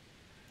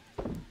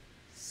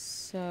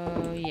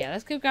 So, yeah,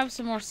 let's go grab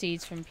some more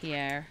seeds from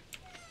Pierre.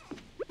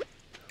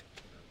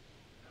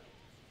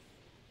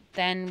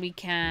 Then we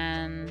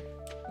can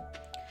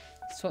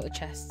sort the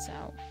chests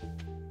out.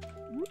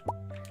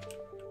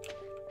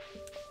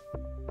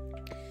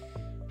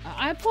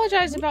 I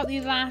apologize about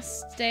the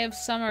last day of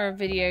summer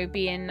video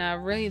being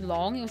really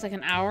long. It was like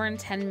 1 hour and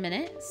 10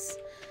 minutes.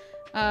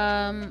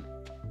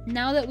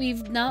 Now that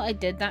I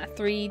did that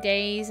 3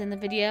 days in the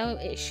video,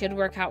 it should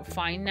work out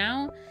fine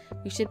now.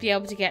 We should be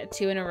able to get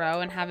 2 in a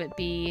row and have it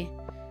be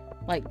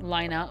like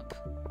line up.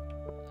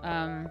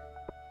 So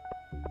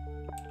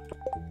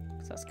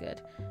that's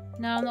good.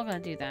 No, I'm not gonna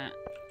do that.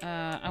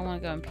 I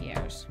want to go in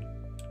Pierre's.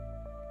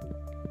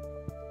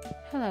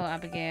 Hello,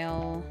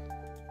 Abigail.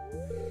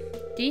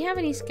 Do you have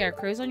any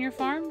scarecrows on your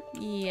farm?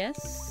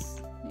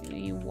 Yes.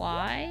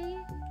 Why?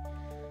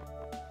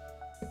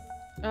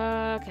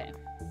 Okay.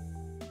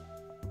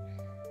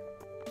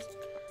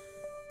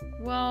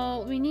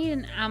 Well, we need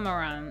an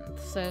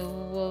amaranth,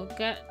 so we'll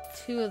get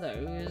 2 of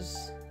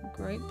those.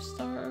 Grape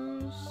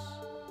starters.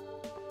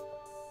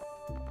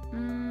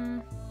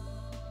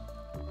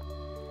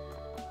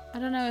 I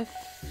don't know if...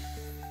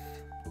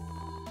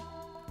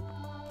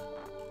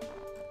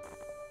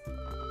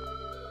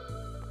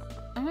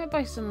 I might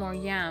buy some more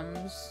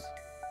yams.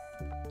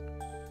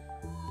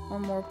 Or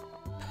more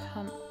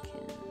pumpkins.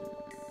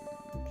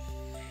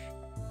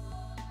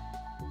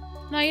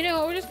 No, you know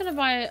what? We're just gonna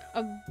buy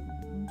a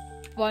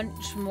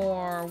bunch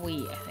more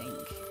wheat, I think.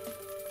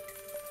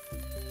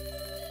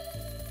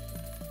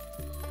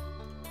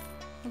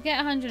 We'll get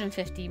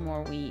 150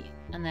 more wheat,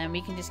 and then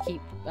we can just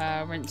keep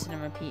rinsing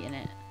and repeating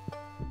it.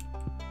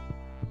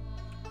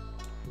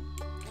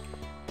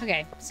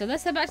 Okay, so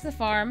let's head back to the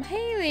farm.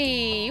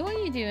 Haley, what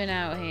are you doing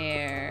out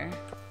here?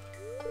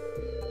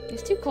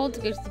 It's too cold to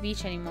go to the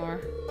beach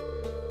anymore.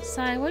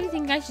 Sai, what do you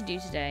think I should do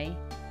today?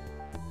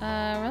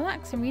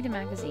 Relax and read a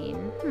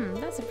magazine.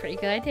 That's a pretty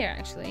good idea,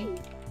 actually.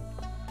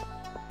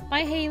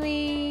 Bye,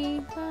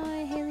 Haley.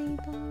 Bye, Haley.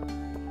 Bye.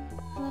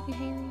 I love you,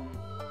 Haley.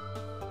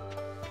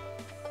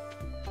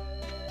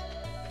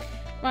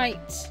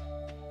 Right.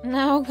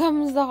 Now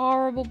comes the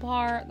horrible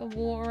part, the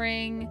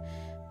watering.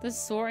 the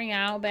sorting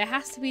out, but it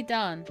has to be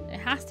done. It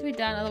has to be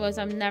done, otherwise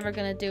I'm never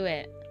gonna do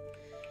it.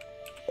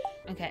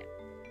 Okay,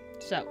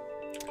 so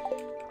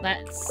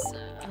let's,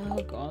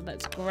 oh god,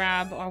 let's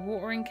grab our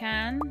watering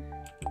can.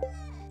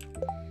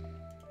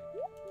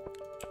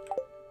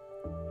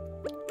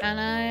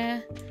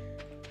 And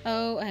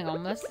oh, hang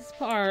on, let's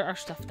put our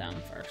stuff down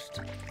first.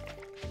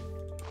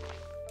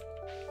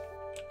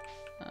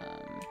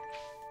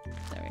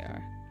 There we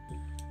are.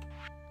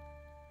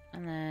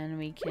 And then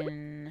we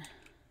can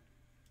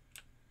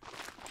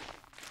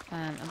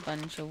plant a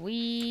bunch of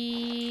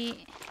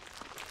wheat.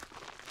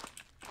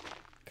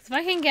 Because if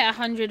I can get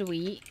 100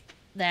 wheat,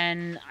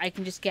 then I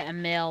can just get a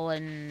mill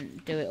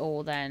and do it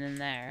all then and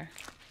there.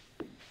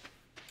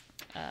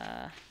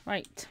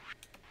 Right.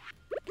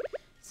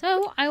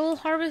 So I will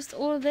harvest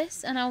all of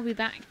this and I'll be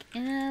back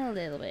in a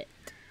little bit.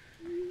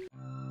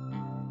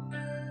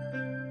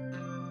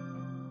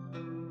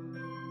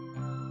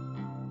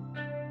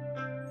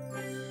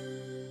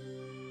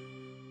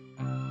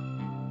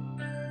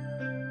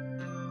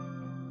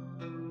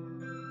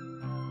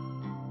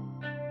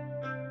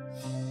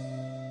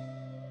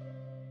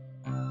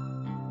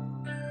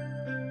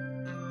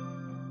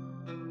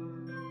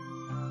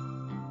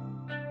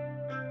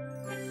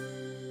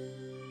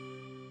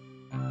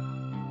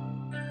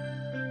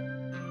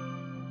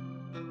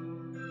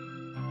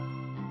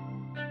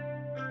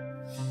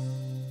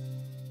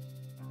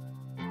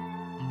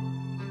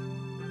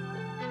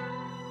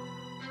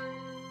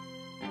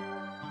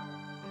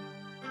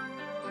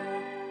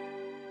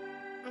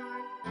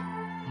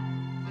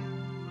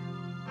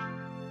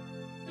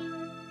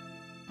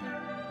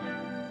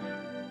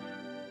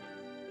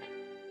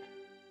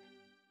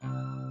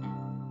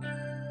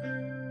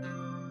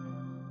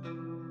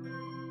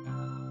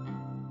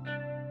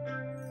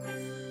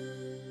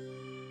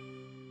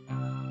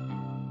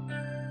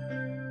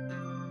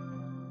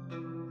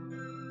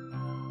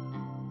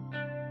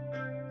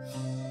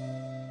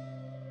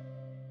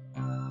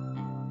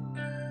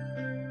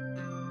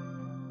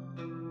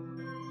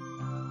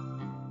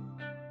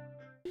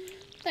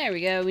 There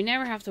we go. We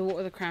never have to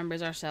water the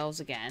cranberries ourselves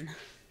again.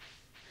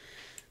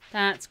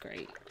 That's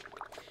great.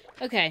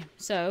 Okay,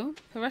 so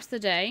for the rest of the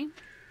day,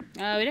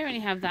 we don't really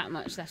have that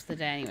much left of the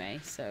day anyway,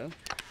 so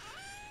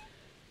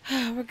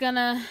we're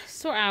gonna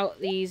sort out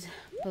these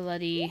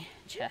bloody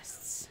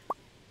chests.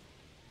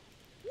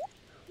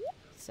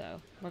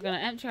 So we're gonna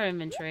empty our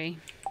inventory.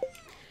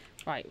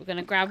 Right, we're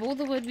gonna grab all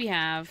the wood we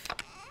have.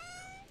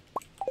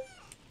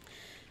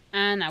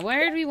 And now,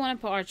 where do we want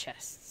to put our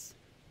chests?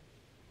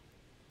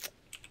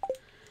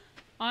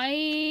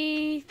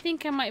 I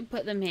think I might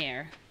put them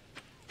here.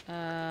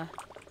 Can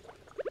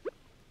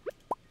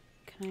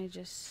I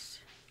just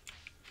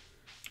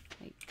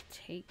like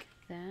take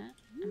that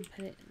and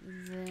put it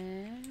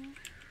there?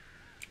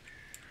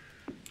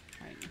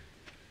 Right.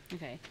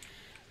 Okay.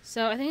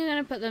 So I think I'm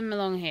gonna put them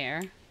along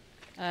here.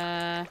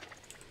 Let's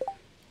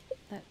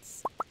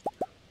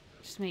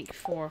just make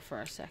 4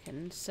 for a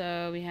second.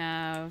 So we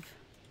have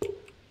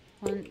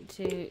 1,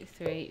 2,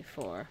 3,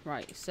 4.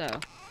 Right. So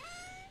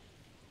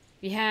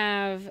we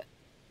have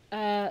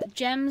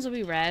gems will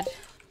be red.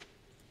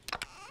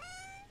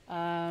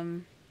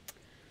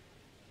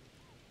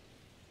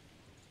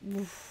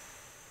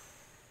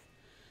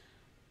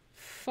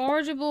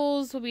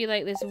 Forageables will be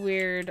like this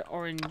weird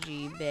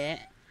orangey bit.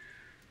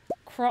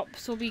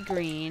 Crops will be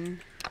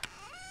green.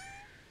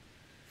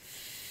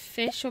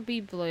 Fish will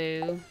be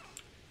blue.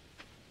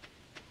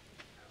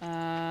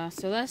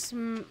 So let's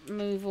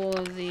move all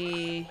of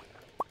the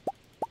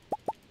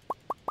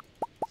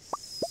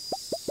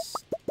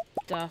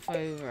stuff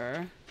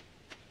over.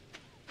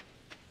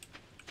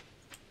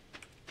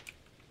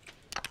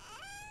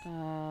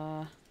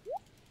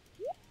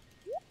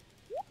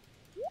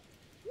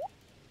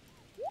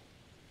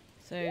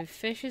 So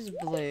fish is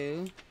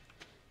blue.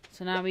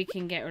 So now we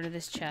can get rid of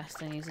this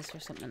chest and use this for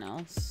something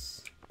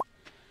else.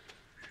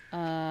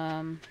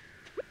 Then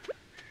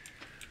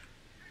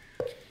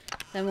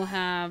we'll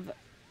have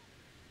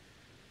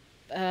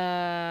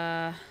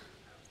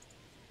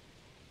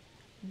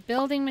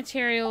building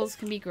materials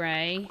can be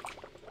grey.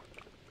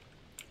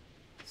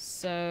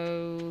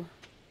 So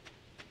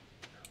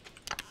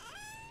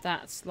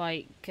that's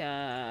like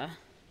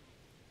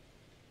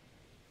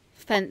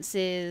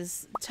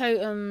fences,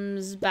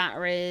 totems,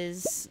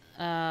 batteries,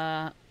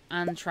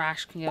 and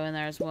trash can go in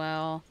there as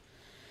well.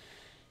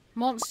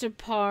 Monster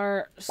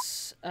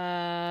parts,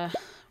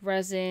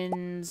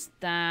 resins,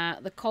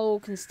 that. The coal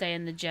can stay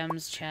in the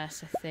gems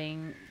chest, I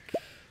think.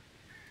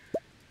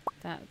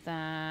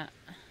 That.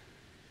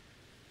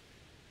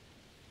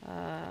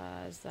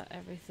 Is that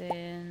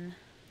everything?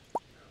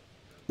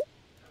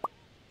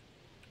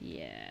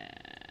 Yeah.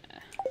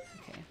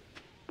 Okay.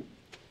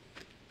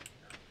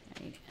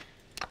 Right.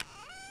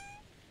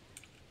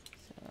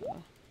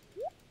 So.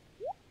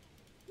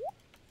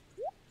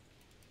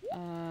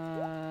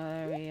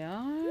 There we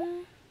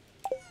are.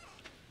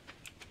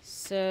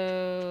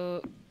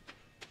 So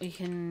we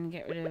can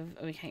get rid of.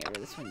 Oh, we can't get rid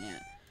of this one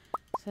yet.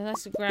 So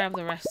let's grab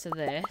the rest of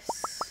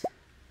this.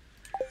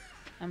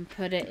 and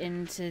put it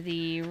into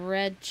the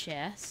red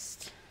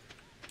chest.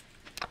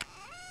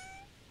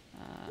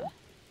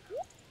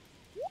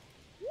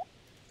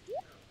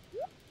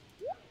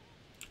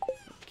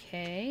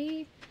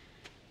 Okay.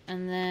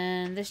 And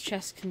then this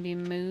chest can be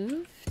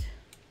moved.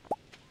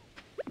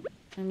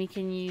 And we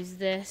can use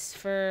this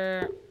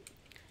for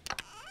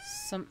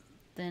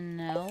something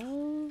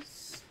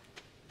else.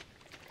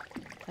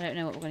 I don't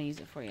know what we're going to use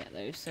it for yet,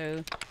 though.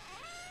 So,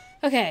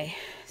 okay.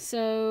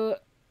 So,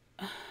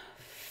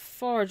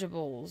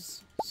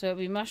 forageables. So it'll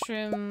be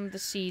mushroom. The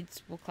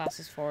seeds will class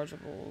as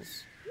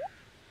forageables.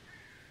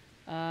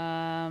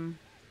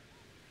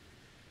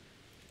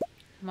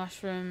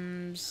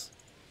 Mushrooms.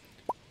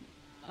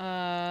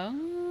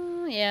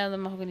 Yeah, the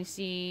mahogany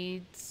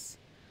seeds.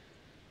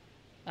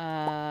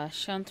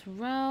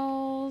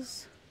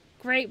 Chanterelles.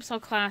 Grapes are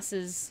classed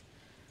as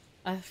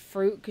a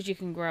fruit because you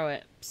can grow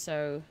it.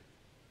 So,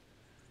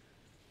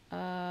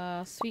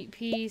 sweet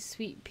pea.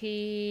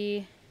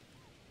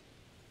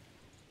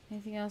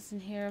 Anything else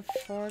in here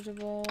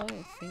forageable? I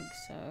don't think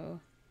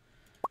so.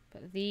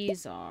 But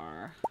these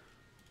are.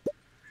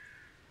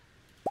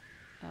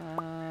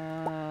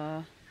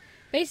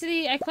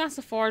 Basically, I class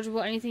a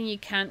forageable anything you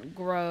can't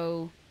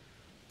grow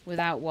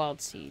without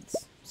wild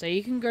seeds. So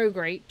you can grow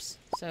grapes,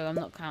 so I'm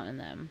not counting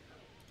them.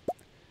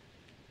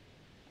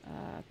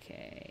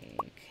 Okay,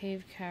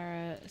 cave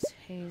carrots,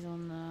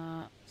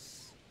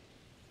 hazelnuts.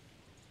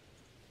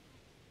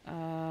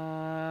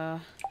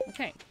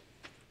 Okay.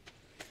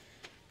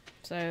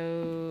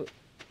 So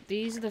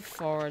these are the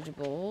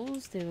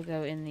forageables. They will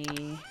go in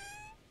the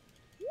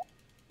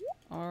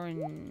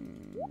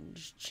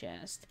orange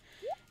chest.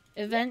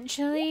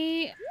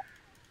 Eventually,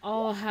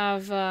 I'll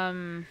have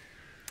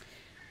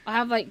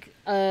like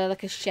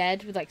a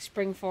shed with like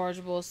spring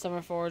forageables,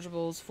 summer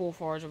forageables, fall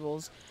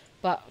forageables.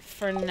 But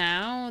for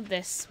now,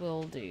 this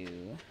will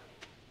do.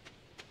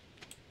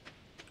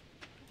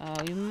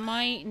 We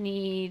might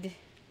need.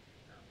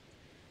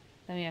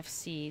 Then we have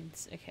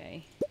seeds.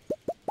 Okay.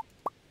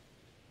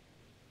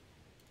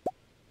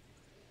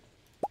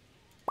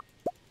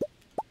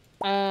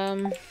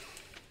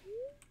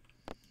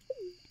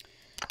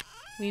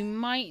 We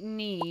might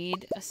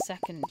need a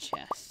second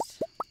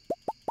chest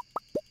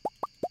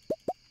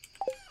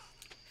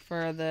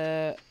for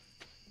the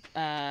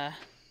veg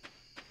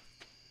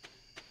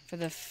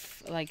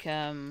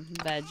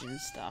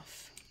and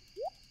stuff.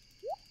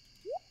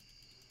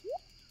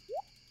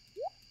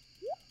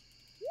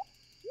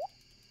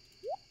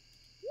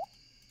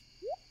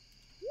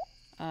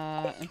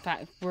 In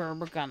fact, we're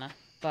gonna,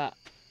 but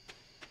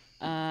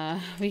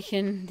we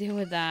can deal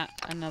with that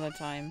another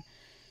time.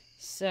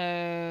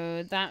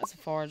 So that's a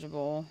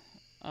forageable.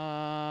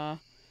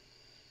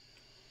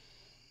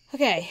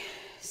 Okay,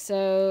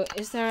 so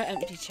is there an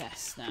empty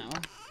chest now?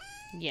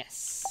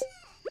 Yes.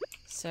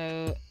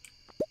 So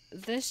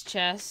this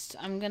chest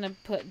I'm gonna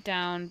put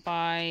down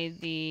by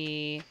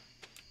the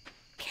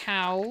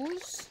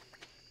cows.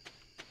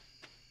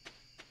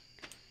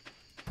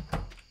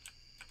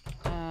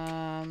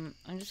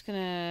 I'm just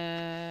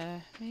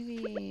gonna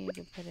maybe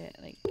put it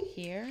like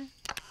here.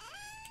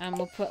 And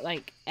we'll put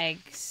like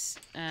eggs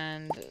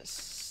and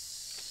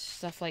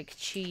stuff like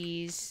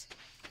cheese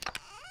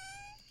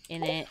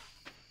in it.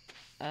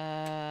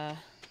 But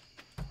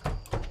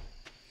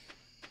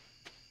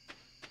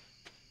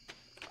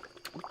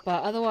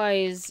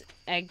otherwise,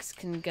 eggs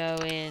can go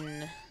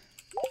in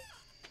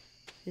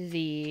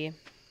this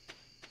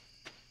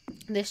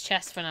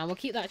chest for now. We'll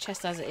keep that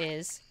chest as it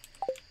is.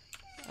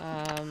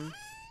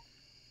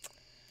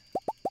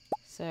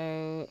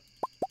 So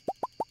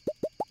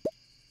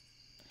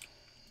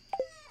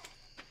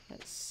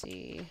let's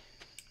see.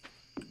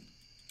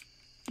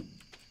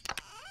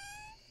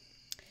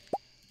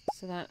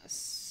 So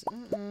that's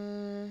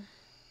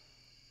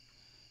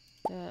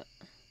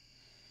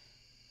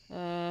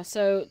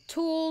so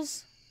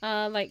tools,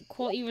 like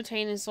quality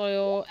retaining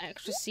soil,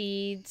 extra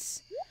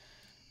seeds,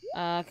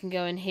 can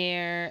go in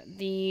here.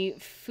 The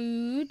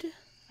food,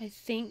 I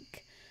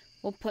think,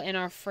 we'll put in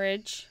our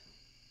fridge.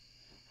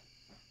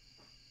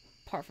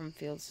 Apart from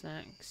field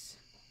snacks.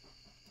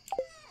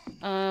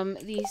 Can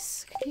you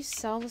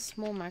sell the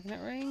small magnet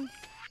ring?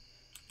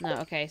 No,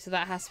 okay, so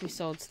that has to be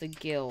sold to the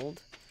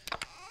guild.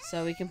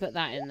 So we can put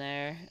that in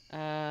there.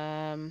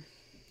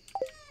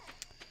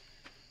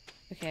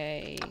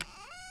 Okay.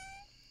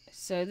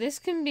 So this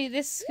can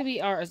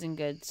be artisan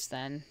goods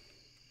then.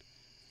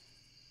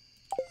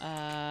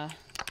 Yeah.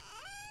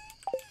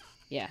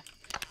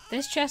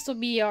 This chest will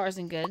be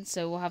artisan goods,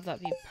 so we'll have that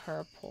be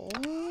purple.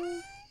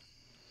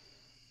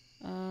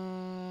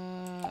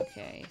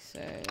 Okay, so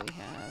we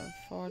have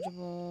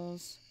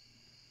forageables.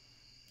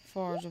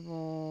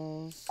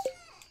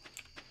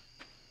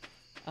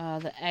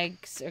 The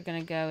eggs are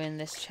gonna go in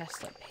this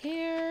chest up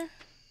here.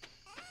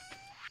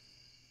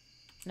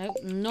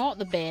 Nope, not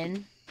the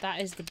bin.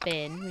 That is the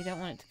bin. We don't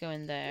want it to go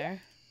in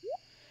there.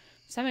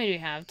 So how many do we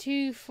have?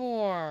 2,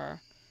 4,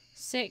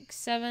 6,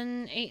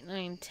 7, 8,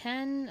 9,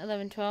 10,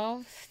 11,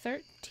 12,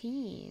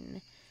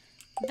 13.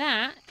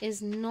 That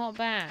is not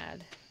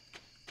bad.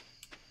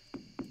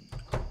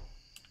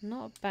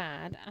 Not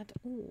bad at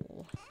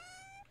all.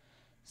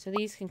 So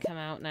these can come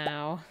out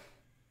now.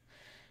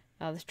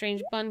 The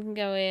strange bun can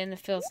go in. The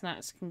fill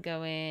snacks can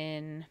go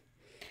in.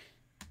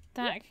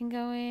 That can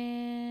go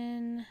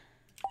in.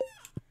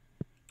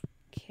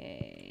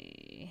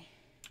 Okay.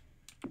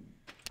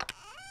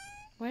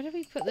 Where do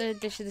we put the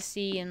dish of the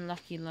sea and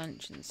lucky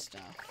lunch and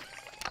stuff?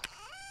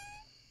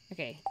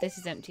 Okay, this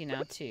is empty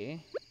now too.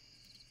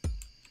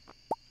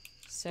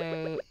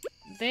 So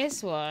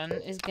this one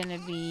is going to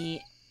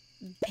be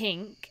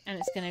pink and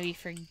it's going to be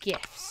for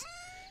gifts.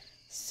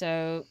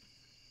 So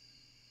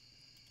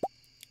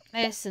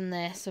this and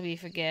this will be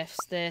for gifts.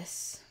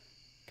 This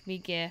can be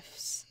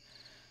gifts.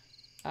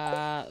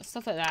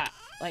 Stuff like that.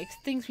 Like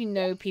things we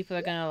know people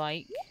are going to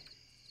like.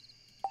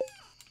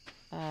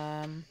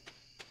 So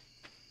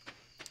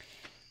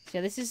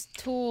yeah, this is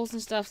tools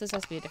and stuff. This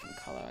has to be a different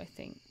colour, I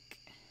think.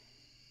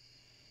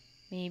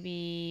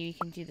 Maybe we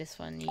can do this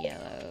one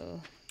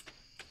yellow.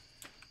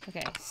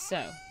 Okay,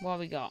 so what have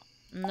we got?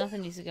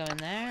 Nothing needs to go in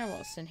there.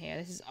 What's in here?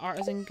 This is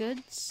artisan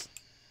goods.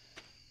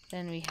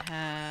 Then we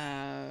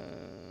have...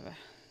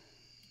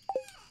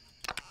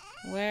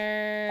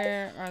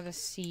 Where are the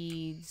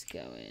seeds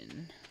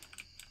going?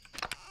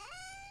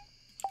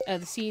 Oh,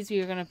 the seeds we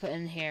were going to put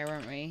in here,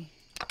 weren't we?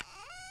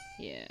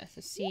 Yeah,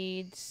 so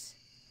seeds.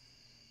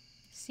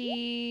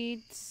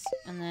 Seeds.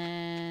 And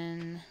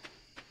then...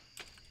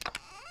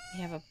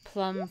 We have a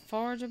plum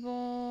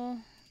forageable.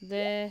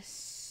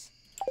 This.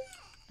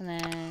 And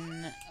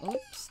then...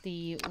 Oops,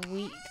 the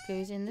wheat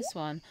goes in this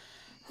one.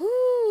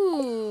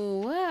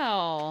 Ooh,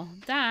 well,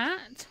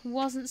 that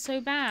wasn't so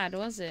bad,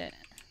 was it?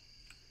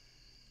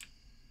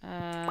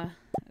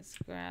 Let's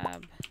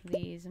grab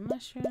these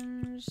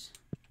mushrooms.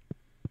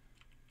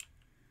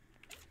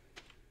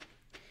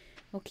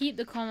 We'll keep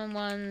the common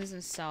ones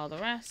and sell the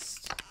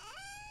rest.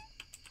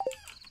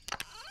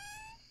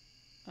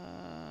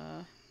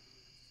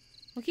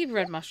 We'll keep a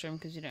red mushroom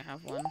because we don't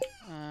have one.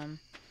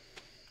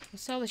 We'll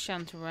sell the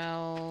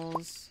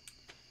chanterelles.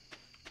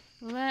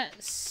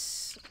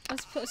 Let's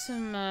put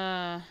some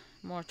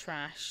more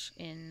trash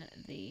in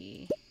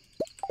the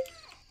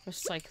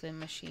recycling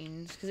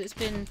machines because it's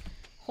been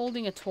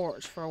holding a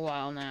torch for a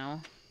while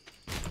now.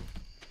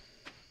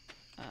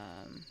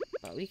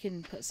 But we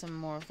can put some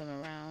more of them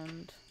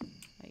around,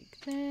 like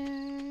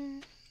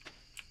there,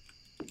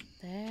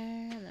 and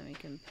then we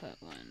can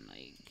put one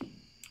like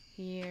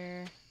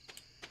here.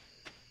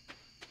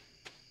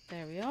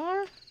 There we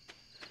are.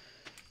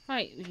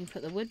 Right, we can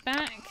put the wood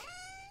back.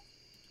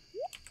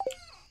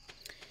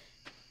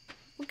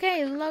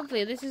 Okay,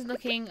 lovely. This is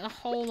looking a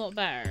whole lot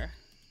better.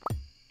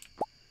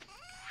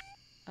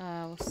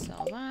 We'll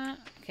sell that.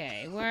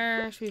 Okay,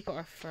 where should we put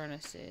our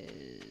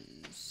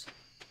furnaces?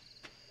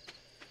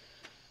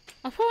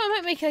 I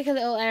might make like a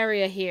little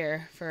area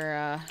here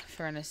for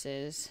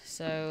furnaces.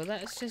 So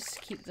let's just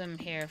keep them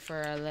here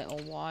for a little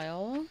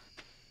while.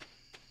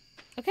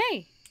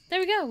 Okay,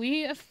 there we go.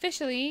 We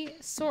officially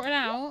sorted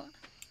out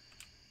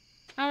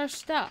our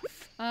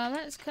stuff.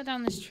 Let's cut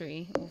down this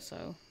tree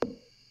also.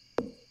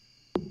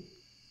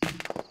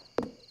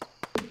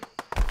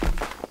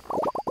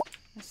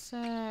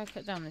 Let's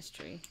cut down this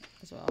tree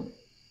as well.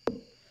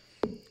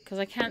 Because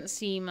I can't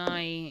see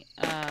my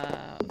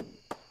crab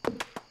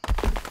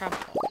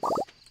pots.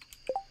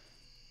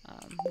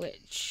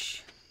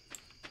 Which...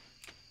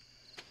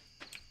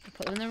 I'll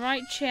put them in the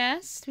right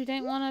chest. We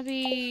don't want to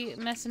be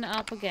messing it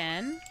up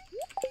again.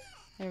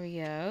 There we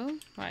go.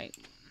 Right.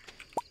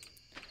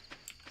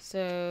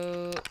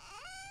 So...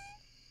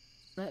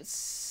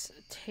 Let's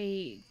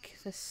take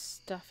the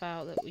stuff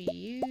out that we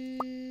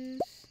use.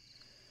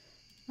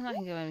 Well, that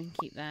can go in. We can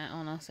keep that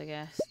on us, I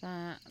guess.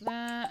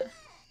 That.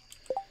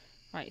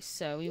 Right,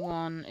 so we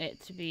want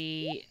it to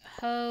be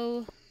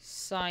hoe,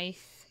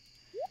 scythe,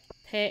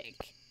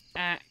 pick,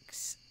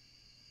 axe,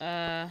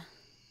 yeah,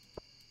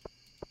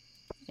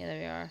 there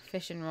we are.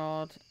 Fishing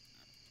rod,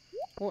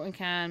 watering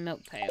can,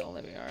 milk pail.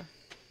 There we are.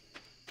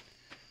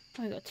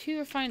 Oh, we got 2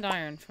 refined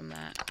iron from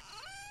that.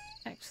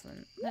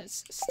 Excellent.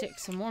 Let's stick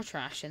some more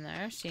trash in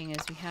there, seeing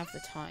as we have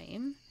the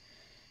time.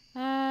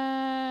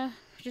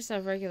 We just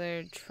have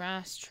regular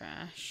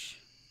trash.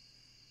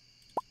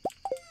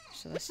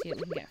 So let's see what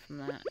we can get from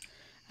that.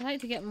 I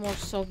like to get more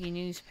soggy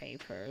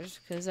newspapers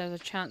because there's a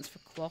chance for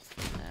cloth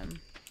from them.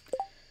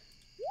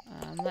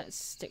 Let's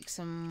stick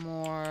some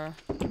more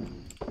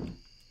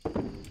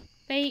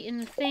bait in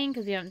the thing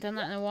because we haven't done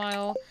that in a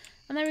while.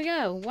 And there we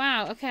go.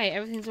 Wow. Okay,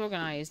 everything's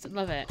organised.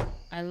 Love it.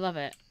 I love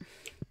it.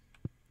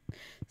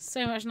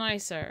 So much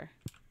nicer.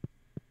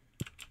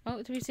 Oh,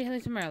 did we say hello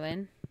to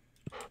Merlin?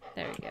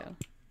 There we go.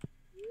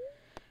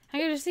 I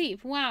go to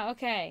sleep. Wow.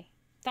 Okay.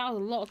 That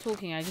was a lot of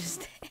talking I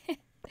just did.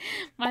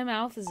 My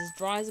mouth is as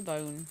dry as a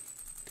bone.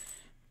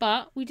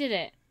 But we did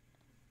it.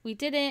 We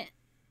did it.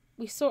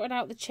 We sorted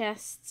out the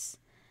chests.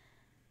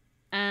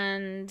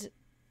 And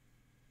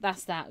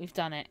that's that. We've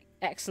done it.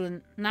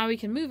 Excellent. Now we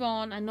can move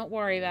on and not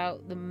worry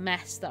about the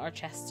mess that our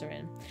chests are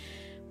in.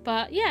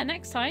 But yeah,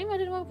 next time. I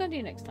don't know what we're going to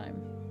do next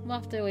time. we'll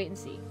have to wait and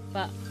see.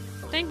 But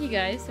thank you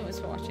guys so much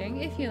for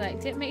watching. If you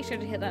liked it, make sure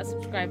to hit that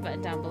subscribe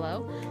button down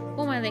below.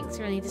 All my links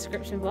are in the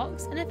description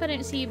box. And if I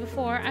don't see you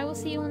before, I will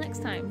see you all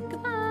next time.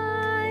 Goodbye!